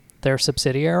from their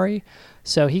subsidiary.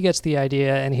 So he gets the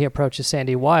idea and he approaches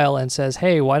Sandy Weil and says,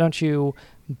 hey, why don't you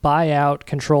buy out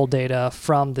Control Data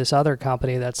from this other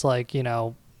company that's like,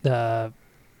 running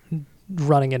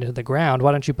it into the ground?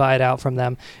 Why don't you buy it out from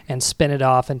them and spin it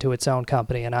off into its own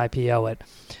company and IPO it?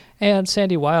 And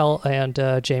Sandy Weil and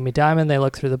Jamie Dimon, they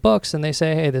look through the books and they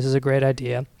say, hey, this is a great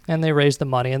idea. And they raise the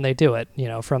money and they do it,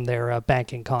 from their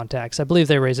banking contacts. I believe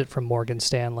they raise it from Morgan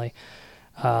Stanley.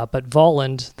 But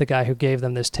Volland, the guy who gave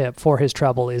them this tip for his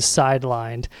trouble, is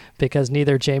sidelined because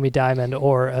neither Jamie Dimon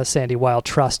or Sandy Weil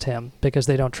trust him because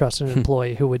they don't trust an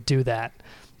employee who would do that,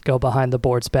 go behind the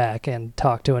board's back and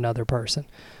talk to another person.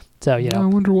 So, I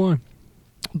wonder why.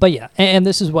 But yeah, and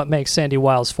this is what makes Sandy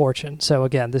Weil's fortune. So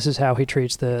again, this is how he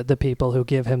treats the people who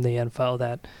give him the info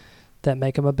that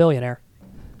make him a billionaire.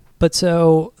 But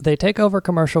so they take over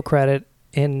Commercial Credit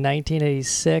in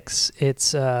 1986.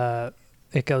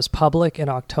 It goes public in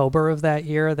October of that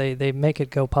year. They make it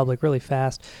go public really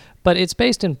fast. But it's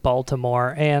based in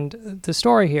Baltimore. And the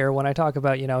story here, when I talk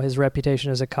about, his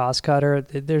reputation as a cost cutter,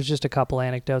 there's just a couple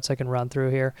anecdotes I can run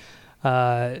through here.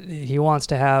 He wants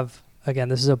to have... Again,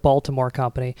 this is a Baltimore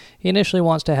company. He initially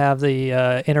wants to have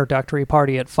the introductory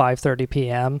party at 5:30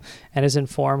 p.m. and is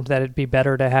informed that it'd be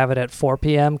better to have it at 4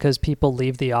 p.m. because people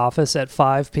leave the office at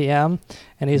 5 p.m.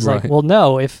 And he's like, well,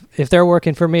 no, if they're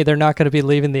working for me, they're not going to be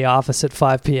leaving the office at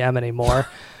 5 p.m. anymore.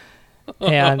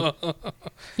 And,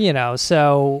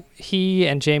 so he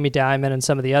and Jamie Dimon and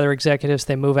some of the other executives,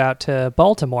 they move out to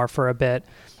Baltimore for a bit.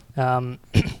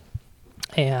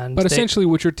 But essentially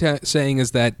what you're saying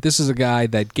is that this is a guy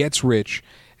that gets rich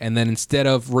and then instead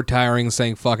of retiring and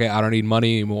saying, fuck it, I don't need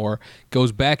money anymore,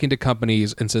 goes back into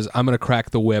companies and says, I'm going to crack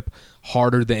the whip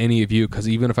harder than any of you because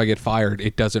even if I get fired,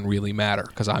 it doesn't really matter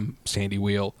because I'm Sandy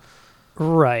Weil.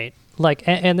 Right.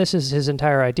 And this is his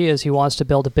entire idea is he wants to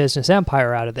build a business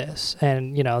empire out of this.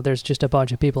 And, there's just a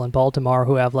bunch of people in Baltimore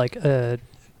who have like a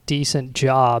decent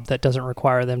job that doesn't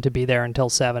require them to be there until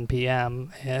 7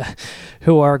 p.m.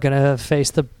 Who are going to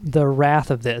face the wrath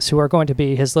of this, who are going to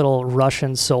be his little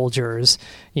Russian soldiers,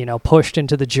 pushed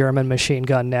into the German machine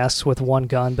gun nests with one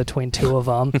gun between two of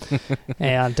them,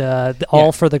 and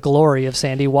all for the glory of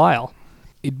Sandy Weil.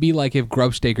 It'd be like if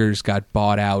Grubstakers got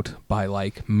bought out by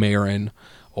like Marin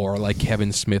or like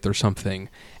Kevin Smith or something,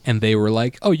 and they were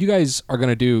like, oh, you guys are going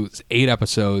to do 8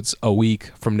 episodes a week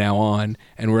from now on,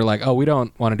 and we're like, oh, we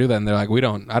don't want to do that, and they're like,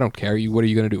 I don't care, what are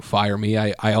you going to do, fire me?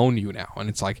 I own you now. And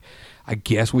it's like, I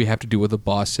guess we have to do what the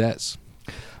boss says.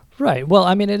 Right. Well,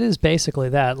 I mean, it is basically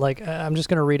that. Like, I'm just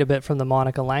going to read a bit from the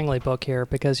Monica Langley book here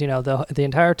because, the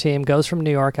entire team goes from New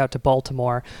York out to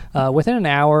Baltimore. Within an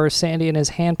hour, Sandy and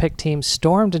his handpicked team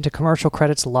stormed into Commercial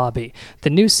Credit's lobby. The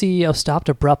new CEO stopped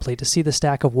abruptly to see the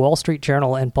stack of Wall Street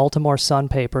Journal and Baltimore Sun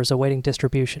papers awaiting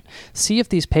distribution. See if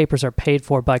these papers are paid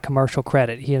for by Commercial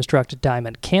Credit, he instructed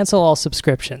Dimon. Cancel all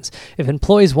subscriptions. If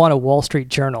employees want a Wall Street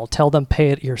Journal, tell them pay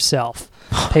it yourself.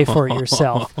 Pay for it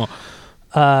yourself.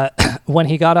 When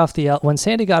Sandy got off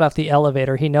the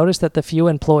elevator, he noticed that the few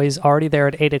employees already there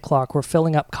at 8 o'clock were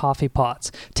filling up coffee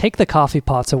pots. Take the coffee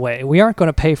pots away. We aren't going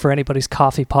to pay for anybody's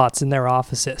coffee pots in their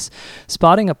offices.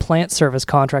 Spotting a plant service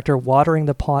contractor watering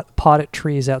the potted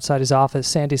trees outside his office,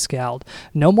 Sandy scowled.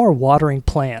 No more watering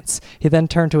plants. He then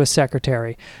turned to his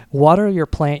secretary. Water your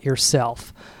plant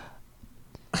yourself.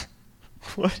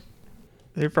 What?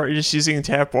 They're probably just using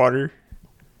tap water.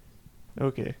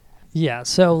 Okay. Yeah,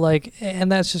 so and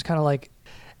that's just kind of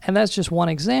and that's just one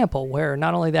example where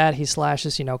not only that he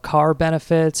slashes, car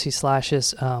benefits, he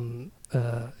slashes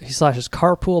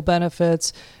carpool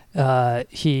benefits,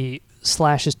 he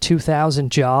slashes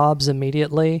 2,000 jobs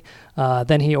immediately.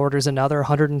 Then he orders another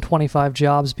 125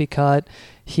 jobs be cut.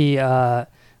 He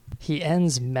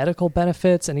ends medical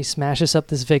benefits, and he smashes up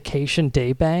this vacation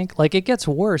day bank. Like, it gets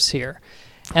worse here.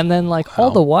 And then, like,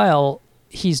 all the while,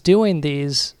 he's doing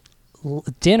these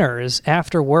dinners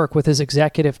after work with his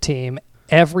executive team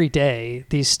every day,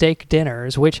 these steak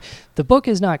dinners, which the book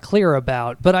is not clear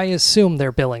about, but I assume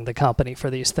they're billing the company for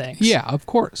these things. Yeah, of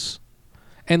course.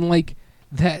 And like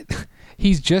that,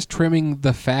 he's just trimming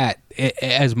the fat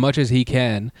as much as he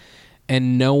can,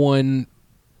 and no one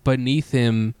beneath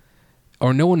him,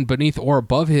 or no one beneath or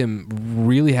above him,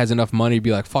 really has enough money to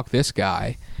be like, fuck this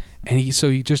guy. And he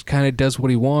just kind of does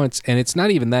what he wants, and it's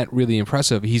not even that really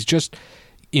impressive. He's just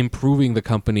improving the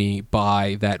company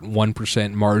by that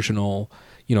 1% marginal,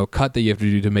 cut that you have to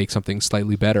do to make something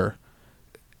slightly better.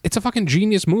 It's a fucking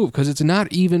genius move, because it's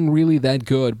not even really that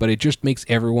good, but it just makes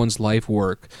everyone's life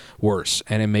work worse,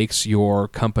 and it makes your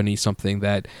company something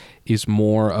that is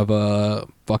more of a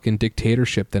fucking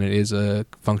dictatorship than it is a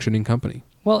functioning company.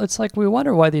 Well, it's like, we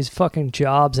wonder why these fucking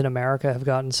jobs in America have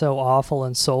gotten so awful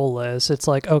and soulless. It's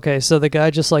like, okay, so the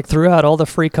guy just like threw out all the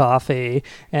free coffee,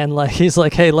 and like he's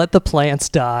like, hey, let the plants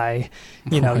die.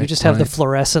 You just have the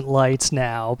fluorescent lights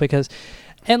now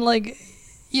and like,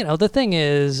 the thing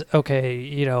is,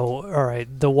 okay, all right,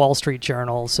 the Wall Street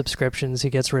Journal subscriptions,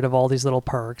 he gets rid of all these little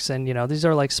perks, and these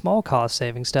are like small cost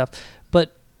saving stuff,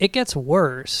 but it gets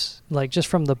worse. Like, just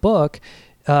from the book,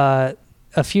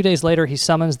 a few days later, he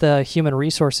summons the human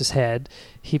resources head.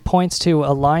 He points to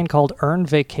a line called Earned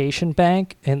Vacation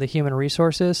Bank in the human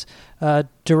resources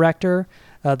director.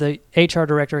 The HR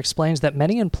director explains that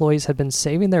many employees had been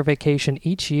saving their vacation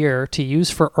each year to use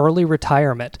for early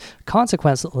retirement.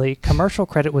 Consequently, Commercial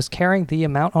Credit was carrying the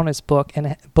amount on its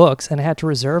books and had to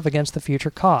reserve against the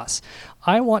future costs.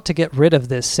 I want to get rid of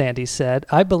this, Sandy said.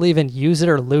 I believe in use it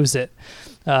or lose it.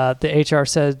 The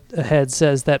HR head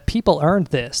says that people earned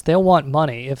this. They'll want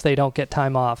money if they don't get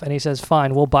time off. And he says,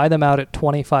 fine, we'll buy them out at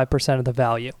 25% of the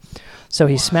value. So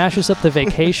he smashes up the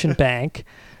vacation bank.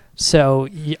 So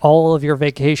all of your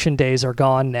vacation days are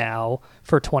gone now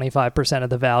for 25% of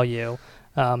the value.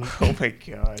 Oh my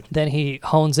God. Then he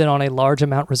hones in on a large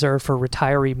amount reserved for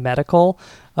retiree medical.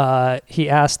 He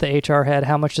asked the HR head,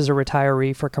 how much does a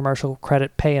retiree for Commercial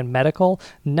Credit pay in medical?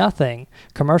 Nothing.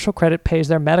 Commercial Credit pays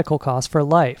their medical costs for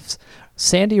life.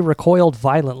 Sandy recoiled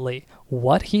violently.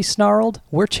 What? He snarled.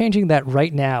 We're changing that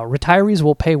right now. Retirees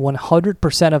will pay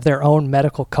 100% of their own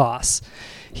medical costs.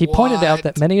 He pointed out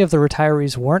that many of the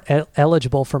retirees weren't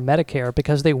eligible for Medicare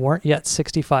because they weren't yet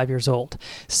 65 years old.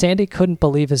 Sandy couldn't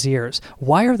believe his ears.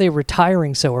 Why are they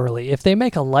retiring so early? If they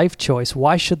make a life choice,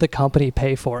 why should the company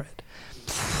pay for it?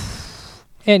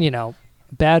 And,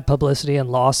 bad publicity and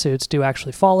lawsuits do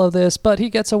actually follow this, but he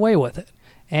gets away with it.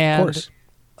 And of course.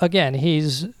 Again,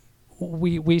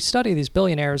 we study these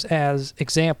billionaires as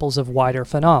examples of wider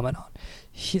phenomenon.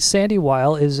 Sandy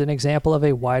Weil is an example of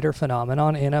a wider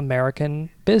phenomenon in American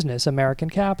business, American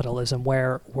capitalism,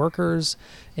 where workers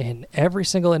in every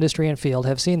single industry and field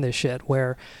have seen this shit,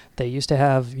 where they used to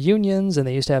have unions and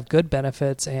they used to have good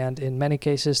benefits, and in many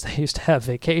cases they used to have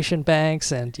vacation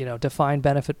banks and, defined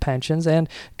benefit pensions, and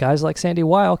guys like Sandy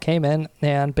Weil came in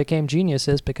and became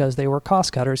geniuses because they were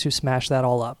cost cutters who smashed that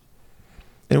all up.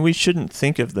 And we shouldn't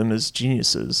think of them as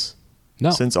geniuses. No.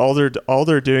 Since all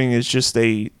they're doing is just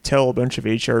they tell a bunch of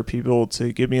HR people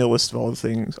to give me a list of all the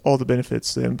things, all the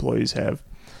benefits the employees have,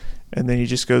 and then he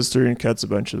just goes through and cuts a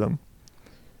bunch of them.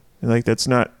 And like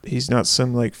he's not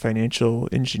some like financial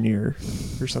engineer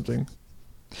or something.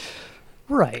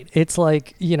 Right. It's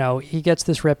like, he gets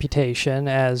this reputation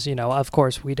as, of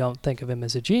course we don't think of him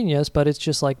as a genius, but it's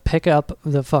just like pick up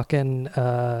the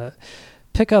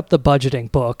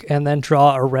budgeting book and then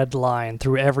draw a red line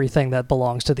through everything that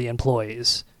belongs to the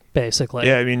employees, basically.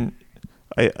 Yeah, I mean,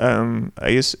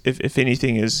 I guess if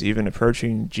anything is even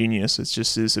approaching genius, it's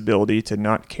just his ability to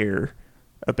not care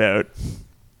about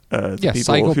the people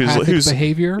psychopathic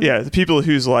behavior. Yeah, the people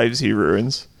whose lives he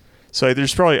ruins. So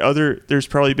there's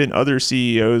probably been other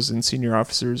CEOs and senior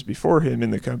officers before him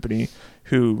in the company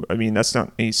who, I mean, that's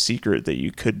not any secret that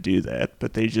you could do that,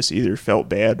 but they just either felt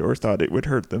bad or thought it would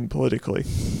hurt them politically.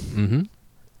 Mm-hmm.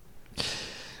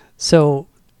 So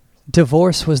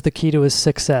divorce was the key to his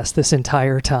success this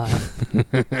entire time.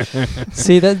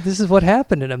 See, this is what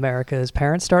happened in America. His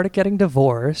parents started getting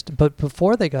divorced, but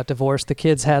before they got divorced, the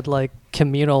kids had like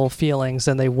communal feelings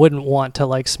and they wouldn't want to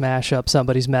like smash up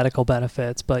somebody's medical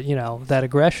benefits. But, that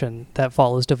aggression that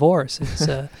follows divorce, it's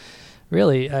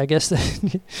really, I guess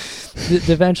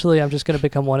eventually I'm just going to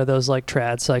become one of those like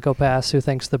trad psychopaths who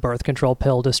thinks the birth control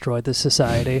pill destroyed this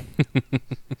society.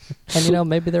 And,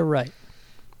 maybe they're right.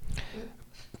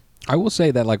 I will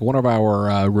say that like one of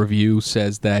our reviews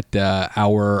says that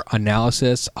our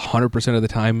analysis 100% of the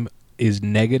time is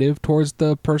negative towards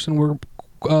the person we're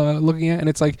looking at, and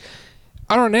it's like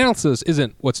our analysis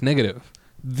isn't what's negative.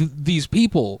 These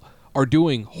people are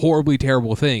doing horribly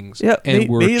terrible things, and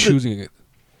we're choosing it.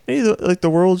 Maybe the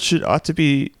world ought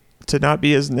to not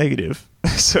be as negative,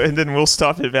 so and then we'll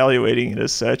stop evaluating it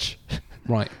as such.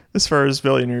 Right. As far as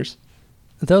billionaires.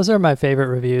 Those are my favorite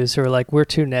reviews who are like, we're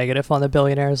too negative on the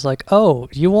billionaires. Like, oh,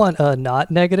 you want a not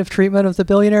negative treatment of the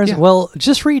billionaires? Yeah. Well,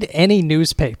 just read any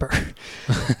newspaper.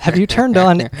 Have you turned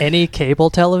on any cable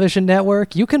television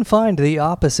network? You can find the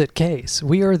opposite case.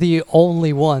 We are the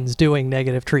only ones doing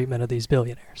negative treatment of these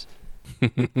billionaires.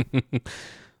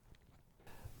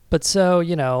 But so,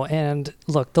 and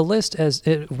look, the list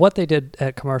what they did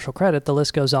at Commercial Credit, the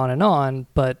list goes on,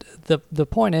 but the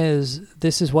point is,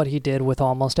 this is what he did with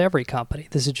almost every company.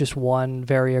 This is just one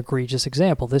very egregious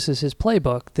example. This is his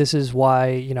playbook. This is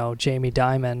why, Jamie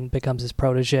Dimon becomes his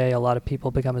protege. A lot of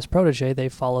people become his protege. They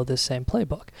follow this same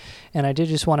playbook. And I did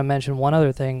just want to mention one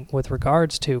other thing with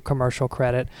regards to Commercial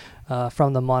Credit.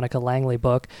 From the Monica Langley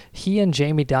book, he and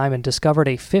Jamie Dimon discovered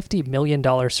a $50 million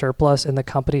surplus in the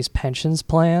company's pensions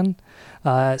plan.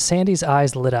 Sandy's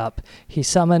eyes lit up. He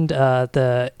summoned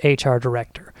the HR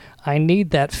director. I need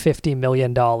that $50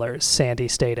 million, Sandy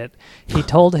stated. He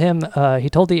told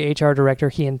the HR director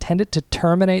he intended to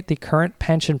terminate the current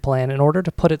pension plan in order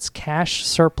to put its cash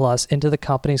surplus into the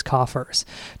company's coffers.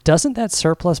 Doesn't that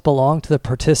surplus belong to the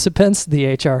participants? The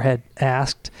HR head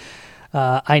asked.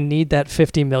 I need that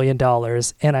 $50 million,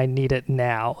 and I need it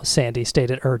now, Sandy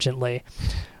stated urgently.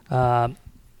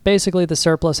 Basically, the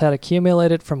surplus had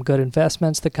accumulated from good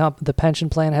investments the pension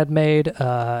plan had made.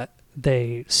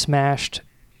 They smashed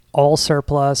all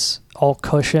surplus, all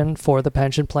cushion for the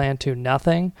pension plan to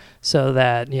nothing, so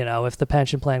that, if the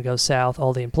pension plan goes south,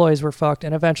 all the employees were fucked,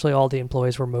 and eventually all the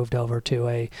employees were moved over to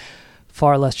a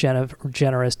far less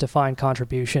generous defined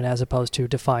contribution as opposed to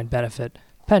defined benefit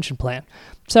pension plan.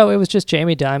 So it was just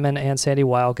Jamie Dimon and Sandy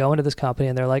Weil go into this company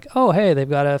and they're like, oh, hey, they've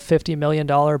got a $50 million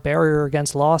barrier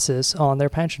against losses on their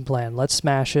pension plan. Let's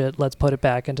smash it. Let's put it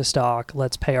back into stock.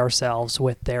 Let's pay ourselves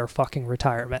with their fucking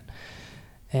retirement.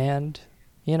 And,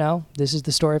 this is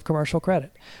the story of Commercial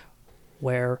Credit,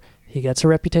 where he gets a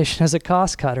reputation as a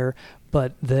cost cutter,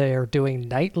 but they're doing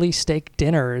nightly steak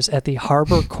dinners at the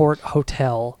Harbor Court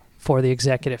Hotel for the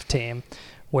executive team,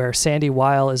 where Sandy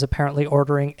Weil is apparently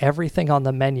ordering everything on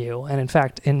the menu, and in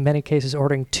fact, in many cases,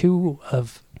 ordering 2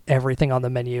 of everything on the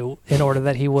menu in order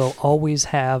that he will always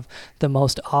have the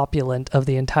most opulent of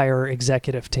the entire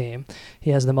executive team. He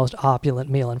has the most opulent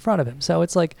meal in front of him. So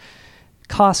it's like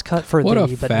cost cut for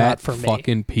thee, but not for me. What a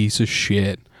fucking piece of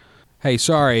shit. Hey,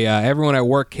 sorry, everyone at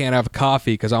work can't have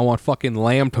coffee because I want fucking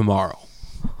lamb tomorrow.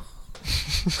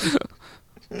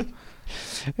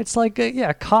 It's like,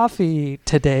 coffee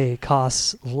today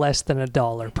costs less than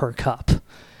 $1 per cup.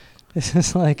 This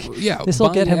is like, this will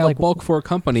get him like bulk for a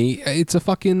company. It's a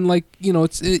fucking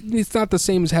it's not the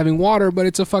same as having water, but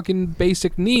it's a fucking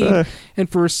basic need. And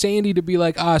for Sandy to be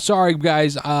like, sorry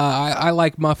guys, I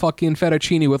like my fucking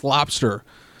fettuccine with lobster.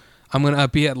 I'm gonna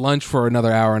be at lunch for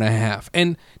another hour and a half.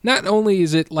 And not only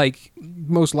is it like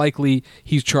most likely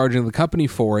he's charging the company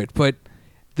for it, but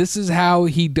this is how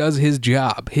he does his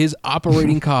job. His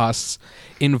operating costs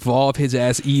involve his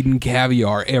ass eating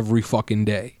caviar every fucking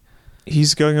day.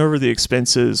 He's going over the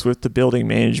expenses with the building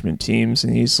management teams,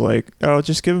 and he's like, "Oh,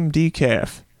 just give him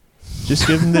decaf. Just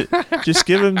give him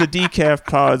the decaf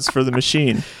pods for the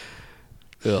machine."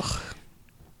 Ugh.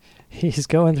 He's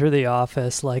going through the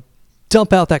office like,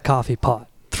 "Dump out that coffee pot.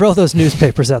 Throw those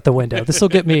newspapers out the window. This will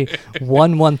get me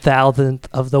 1/1000th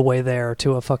of the way there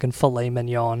to a fucking filet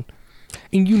mignon."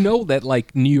 And that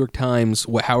like New York Times,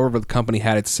 however the company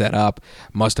had it set up,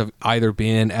 must have either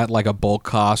been at like a bulk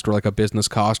cost or like a business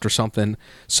cost or something.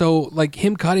 So like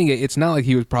him cutting it, it's not like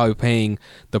he was probably paying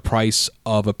the price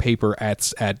of a paper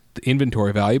at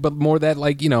inventory value, but more that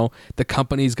like, the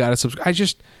company's got to subscribe.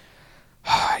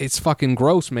 It's fucking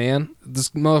gross, man.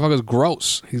 This motherfucker's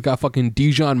gross. He's got fucking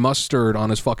Dijon mustard on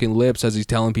his fucking lips as he's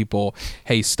telling people,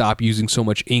 hey, stop using so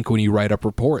much ink when you write up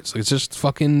reports. It's just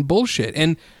fucking bullshit.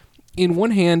 And in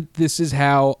one hand, this is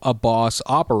how a boss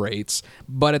operates,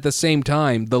 but at the same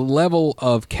time, the level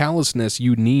of callousness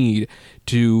you need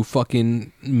to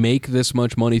fucking make this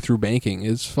much money through banking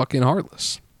is fucking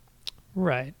heartless.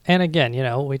 Right. And again,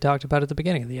 we talked about at the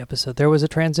beginning of the episode, there was a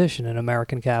transition in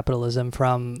American capitalism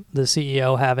from the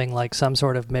CEO having like some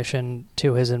sort of mission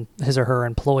to his or her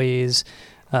employees,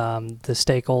 the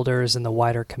stakeholders and the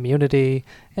wider community,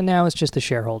 and now it's just the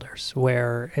shareholders,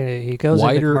 where he goes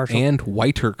wider into commercial and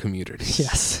whiter communities.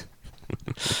 Yes.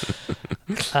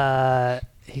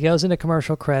 He goes into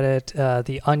commercial credit.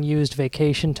 The unused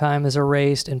vacation time is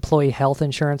erased. Employee health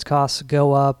insurance costs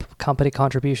go up. Company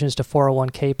contributions to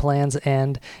 401k plans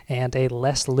end. And a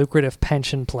less lucrative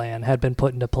pension plan had been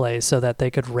put into place so that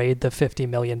they could raid the $50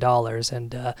 million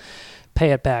and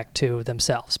pay it back to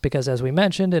themselves. Because as we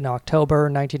mentioned, in October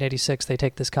 1986, they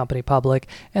take this company public,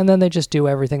 and then they just do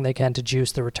everything they can to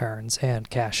juice the returns and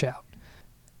cash out.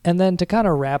 And then to kind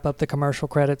of wrap up the commercial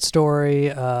credit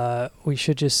story, we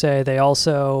should just say they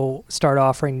also start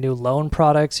offering new loan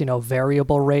products,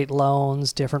 variable rate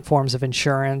loans, different forms of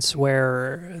insurance,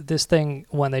 where this thing,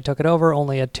 when they took it over,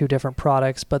 only had 2 different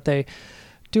products, but they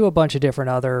do a bunch of different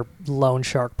other loan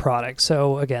shark products.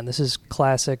 So again, this is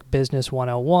classic business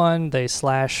 101. They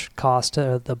slash cost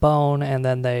to the bone, and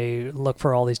then they look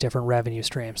for all these different revenue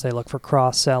streams. They look for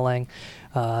cross-selling.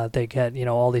 They get,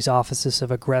 all these offices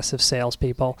of aggressive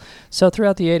salespeople. So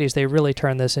throughout the 80s, they really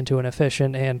turned this into an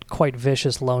efficient and quite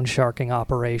vicious loan sharking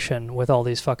operation with all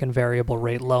these fucking variable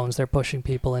rate loans they're pushing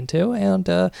people into. And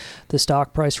the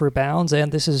stock price rebounds,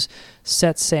 and this has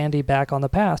set Sandy back on the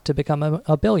path to become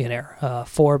a billionaire.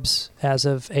 Forbes, as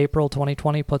of April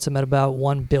 2020, puts him at about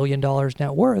 $1 billion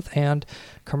net worth, and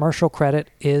commercial credit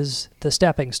is the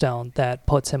stepping stone that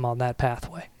puts him on that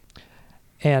pathway.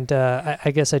 And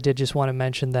I guess I did just want to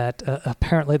mention that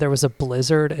apparently there was a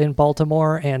blizzard in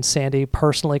Baltimore, and Sandy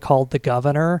personally called the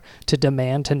governor to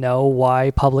demand to know why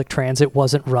public transit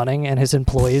wasn't running and his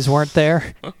employees weren't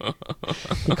there.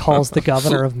 He calls the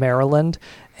governor of Maryland,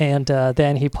 and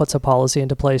then he puts a policy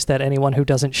into place that anyone who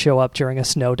doesn't show up during a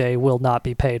snow day will not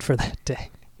be paid for that day.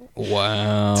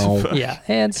 Wow. Yeah,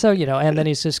 and so, and then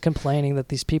he's just complaining that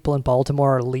these people in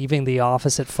Baltimore are leaving the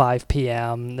office at 5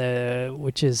 p.m.,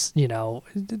 which is,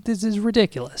 this is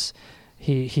ridiculous.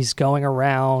 He's going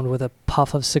around with a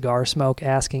puff of cigar smoke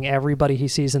asking everybody he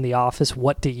sees in the office,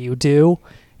 what do you do?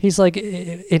 He's like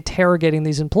interrogating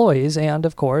these employees, and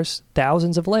of course,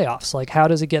 thousands of layoffs. Like, how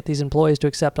does he get these employees to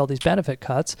accept all these benefit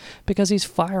cuts? Because he's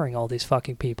firing all these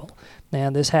fucking people.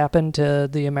 And this happened to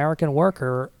the American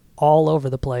worker all over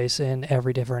the place in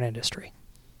every different industry.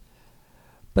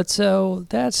 But so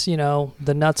that's,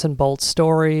 the nuts and bolts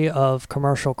story of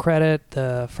commercial credit,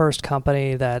 the first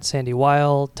company that Sandy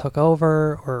Weil took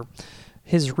over, or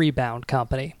his rebound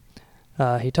company.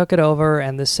 He took it over,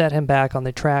 and this set him back on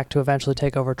the track to eventually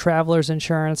take over Travelers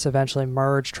Insurance, eventually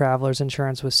merge Travelers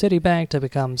Insurance with Citibank to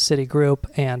become Citigroup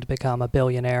and become a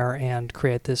billionaire and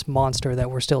create this monster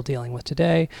that we're still dealing with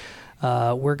today.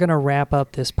 We're going to wrap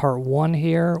up this part 1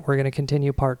 here. We're going to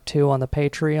continue part 2 on the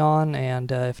Patreon,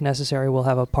 and if necessary, we'll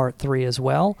have a part 3 as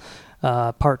well.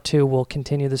 Part 2 will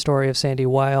continue the story of Sandy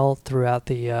Weil throughout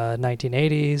the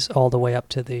 1980s, all the way up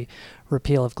to the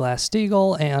repeal of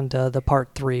Glass-Steagall, and the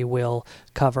part 3 will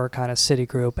cover kind of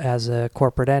Citigroup as a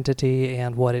corporate entity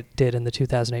and what it did in the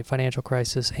 2008 financial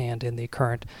crisis and in the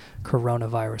current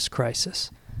coronavirus crisis.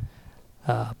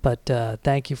 But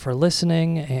thank you for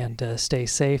listening, and stay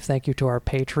safe. Thank you to our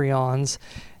Patreons,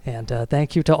 and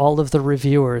thank you to all of the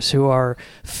reviewers who are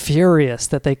furious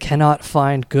that they cannot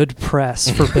find good press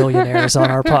for billionaires on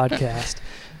our podcast.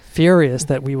 Furious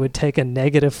that we would take a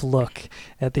negative look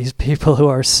at these people who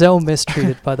are so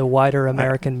mistreated by the wider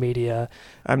American media.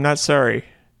 I'm not sorry.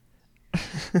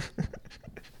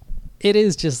 It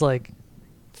is just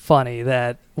funny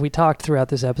that we talked throughout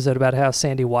this episode about how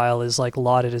Sandy Weil is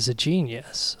lauded as a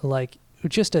genius.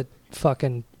 Just a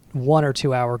fucking 1 or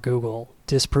 2 hour Google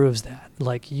disproves that.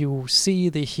 You see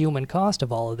the human cost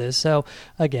of all of this. So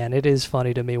again, it is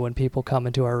funny to me when people come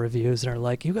into our reviews and are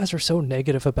like, you guys are so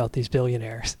negative about these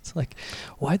billionaires. It's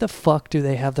why the fuck do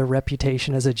they have the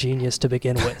reputation as a genius to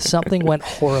begin with? Something went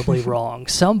horribly wrong.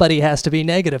 Somebody has to be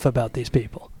negative about these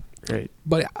people. Right.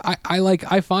 But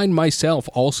I find myself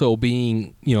also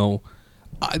being,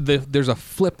 there's a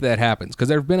flip that happens, because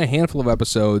there have been a handful of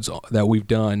episodes that we've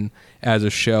done as a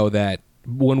show that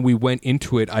when we went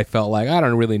into it, I felt like I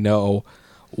don't really know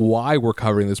why we're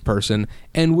covering this person.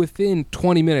 And within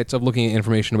 20 minutes of looking at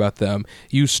information about them,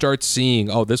 you start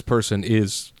seeing, oh, this person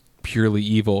is purely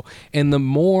evil. And the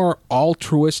more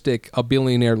altruistic a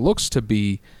billionaire looks to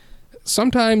be,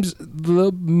 sometimes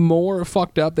the more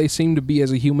fucked up they seem to be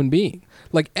as a human being.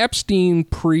 Epstein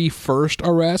pre-first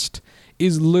arrest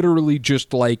is literally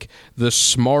just the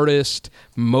smartest,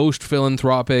 most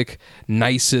philanthropic,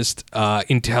 nicest,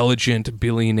 intelligent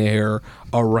billionaire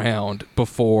around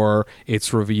before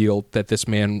it's revealed that this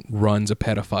man runs a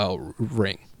pedophile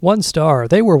ring. 1 star.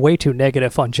 They were way too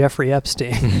negative on Jeffrey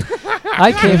Epstein.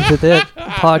 I came to that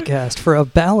podcast for a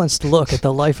balanced look at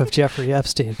the life of Jeffrey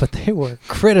Epstein, but they were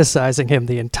criticizing him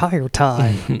the entire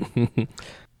time.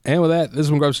 And with that, this is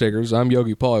from Grub Stickers. I'm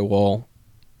Yogi Polywall.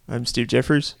 I'm Steve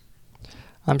Jeffers.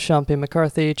 I'm Sean P.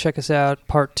 McCarthy. Check us out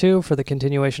part 2 for the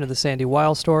continuation of the Sandy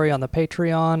Weil story on the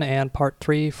Patreon, and part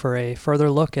 3 for a further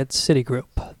look at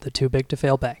Citigroup, the too big to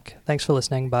fail bank. Thanks for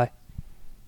listening. Bye.